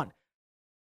I want.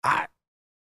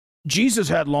 Jesus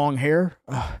had long hair.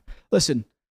 Listen,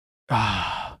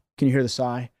 can you hear the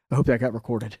sigh? I hope that got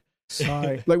recorded.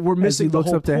 Sigh. Like, we're missing the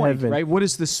whole point, right? What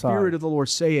is the Spirit of the Lord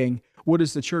saying? What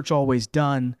has the church always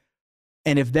done?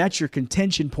 And if that's your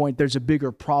contention point, there's a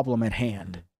bigger problem at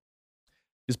hand.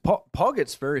 Because Paul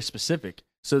gets very specific.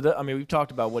 So, we've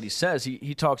talked about what he says.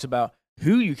 He talks about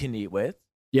who you can eat with.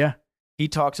 Yeah. He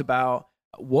talks about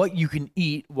what you can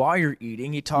eat while you're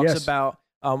eating. He talks about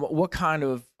what kind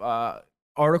of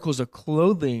articles of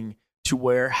clothing to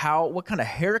wear, what kind of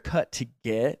haircut to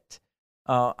get,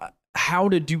 how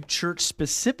to do church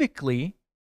specifically.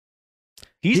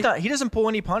 He doesn't pull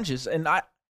any punches, and I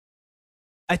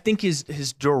think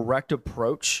his direct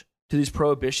approach to these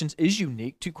prohibitions is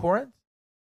unique to Corinth,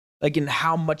 like in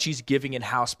how much he's giving and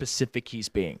how specific he's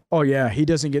being. Oh yeah, he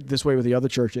doesn't get this way with the other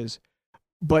churches.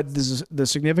 But the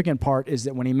significant part is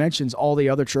that when he mentions all the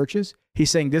other churches,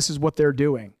 he's saying this is what they're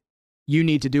doing. You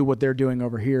need to do what they're doing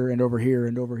over here and over here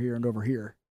and over here and over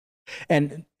here.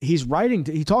 And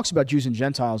he talks about Jews and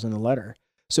Gentiles in the letter.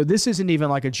 So this isn't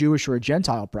even like a Jewish or a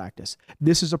Gentile practice.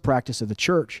 This is a practice of the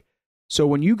church. So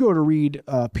when you go to read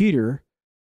Peter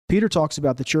talks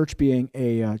about the church being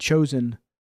a chosen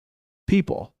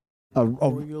people, a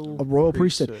royal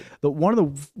priesthood. One of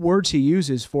the words he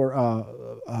uses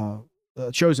for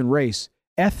chosen race,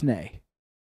 ethne.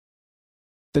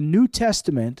 The New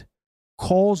Testament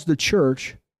calls the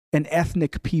church an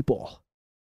ethnic people.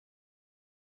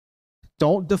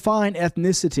 Don't define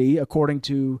ethnicity according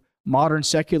to modern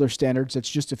secular standards that's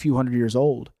just a few hundred years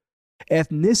old.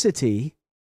 Ethnicity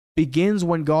begins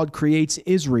when God creates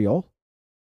Israel,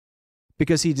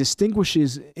 because he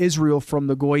distinguishes Israel from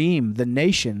the goyim, the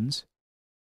nations.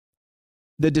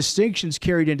 The distinctions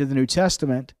carried into the New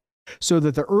Testament, so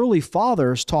that the early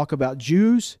fathers talk about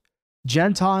Jews,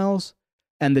 Gentiles,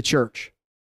 and the church.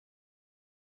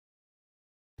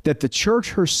 That the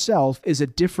church herself is a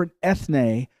different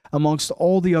ethne amongst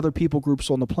all the other people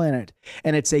groups on the planet,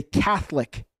 and it's a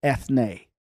Catholic ethne.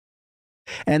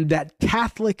 And that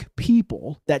Catholic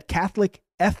people, that Catholic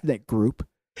ethnic group,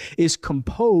 is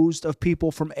composed of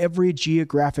people from every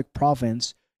geographic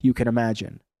province you can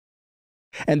imagine.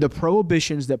 And the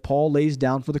prohibitions that Paul lays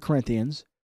down for the Corinthians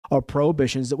are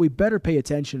prohibitions that we better pay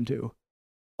attention to.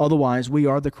 Otherwise, we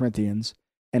are the Corinthians,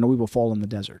 and we will fall in the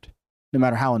desert, no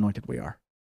matter how anointed we are.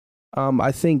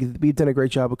 I think we've done a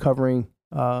great job of covering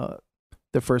the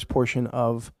first portion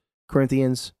of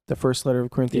Corinthians, the first letter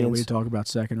of Corinthians. Yeah, we talk about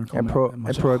second and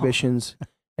prohibitions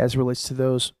as it relates to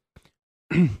those.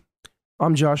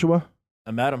 I'm Joshua.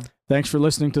 I'm Adam. Thanks for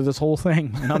listening to this whole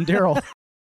thing. And I'm Daryl.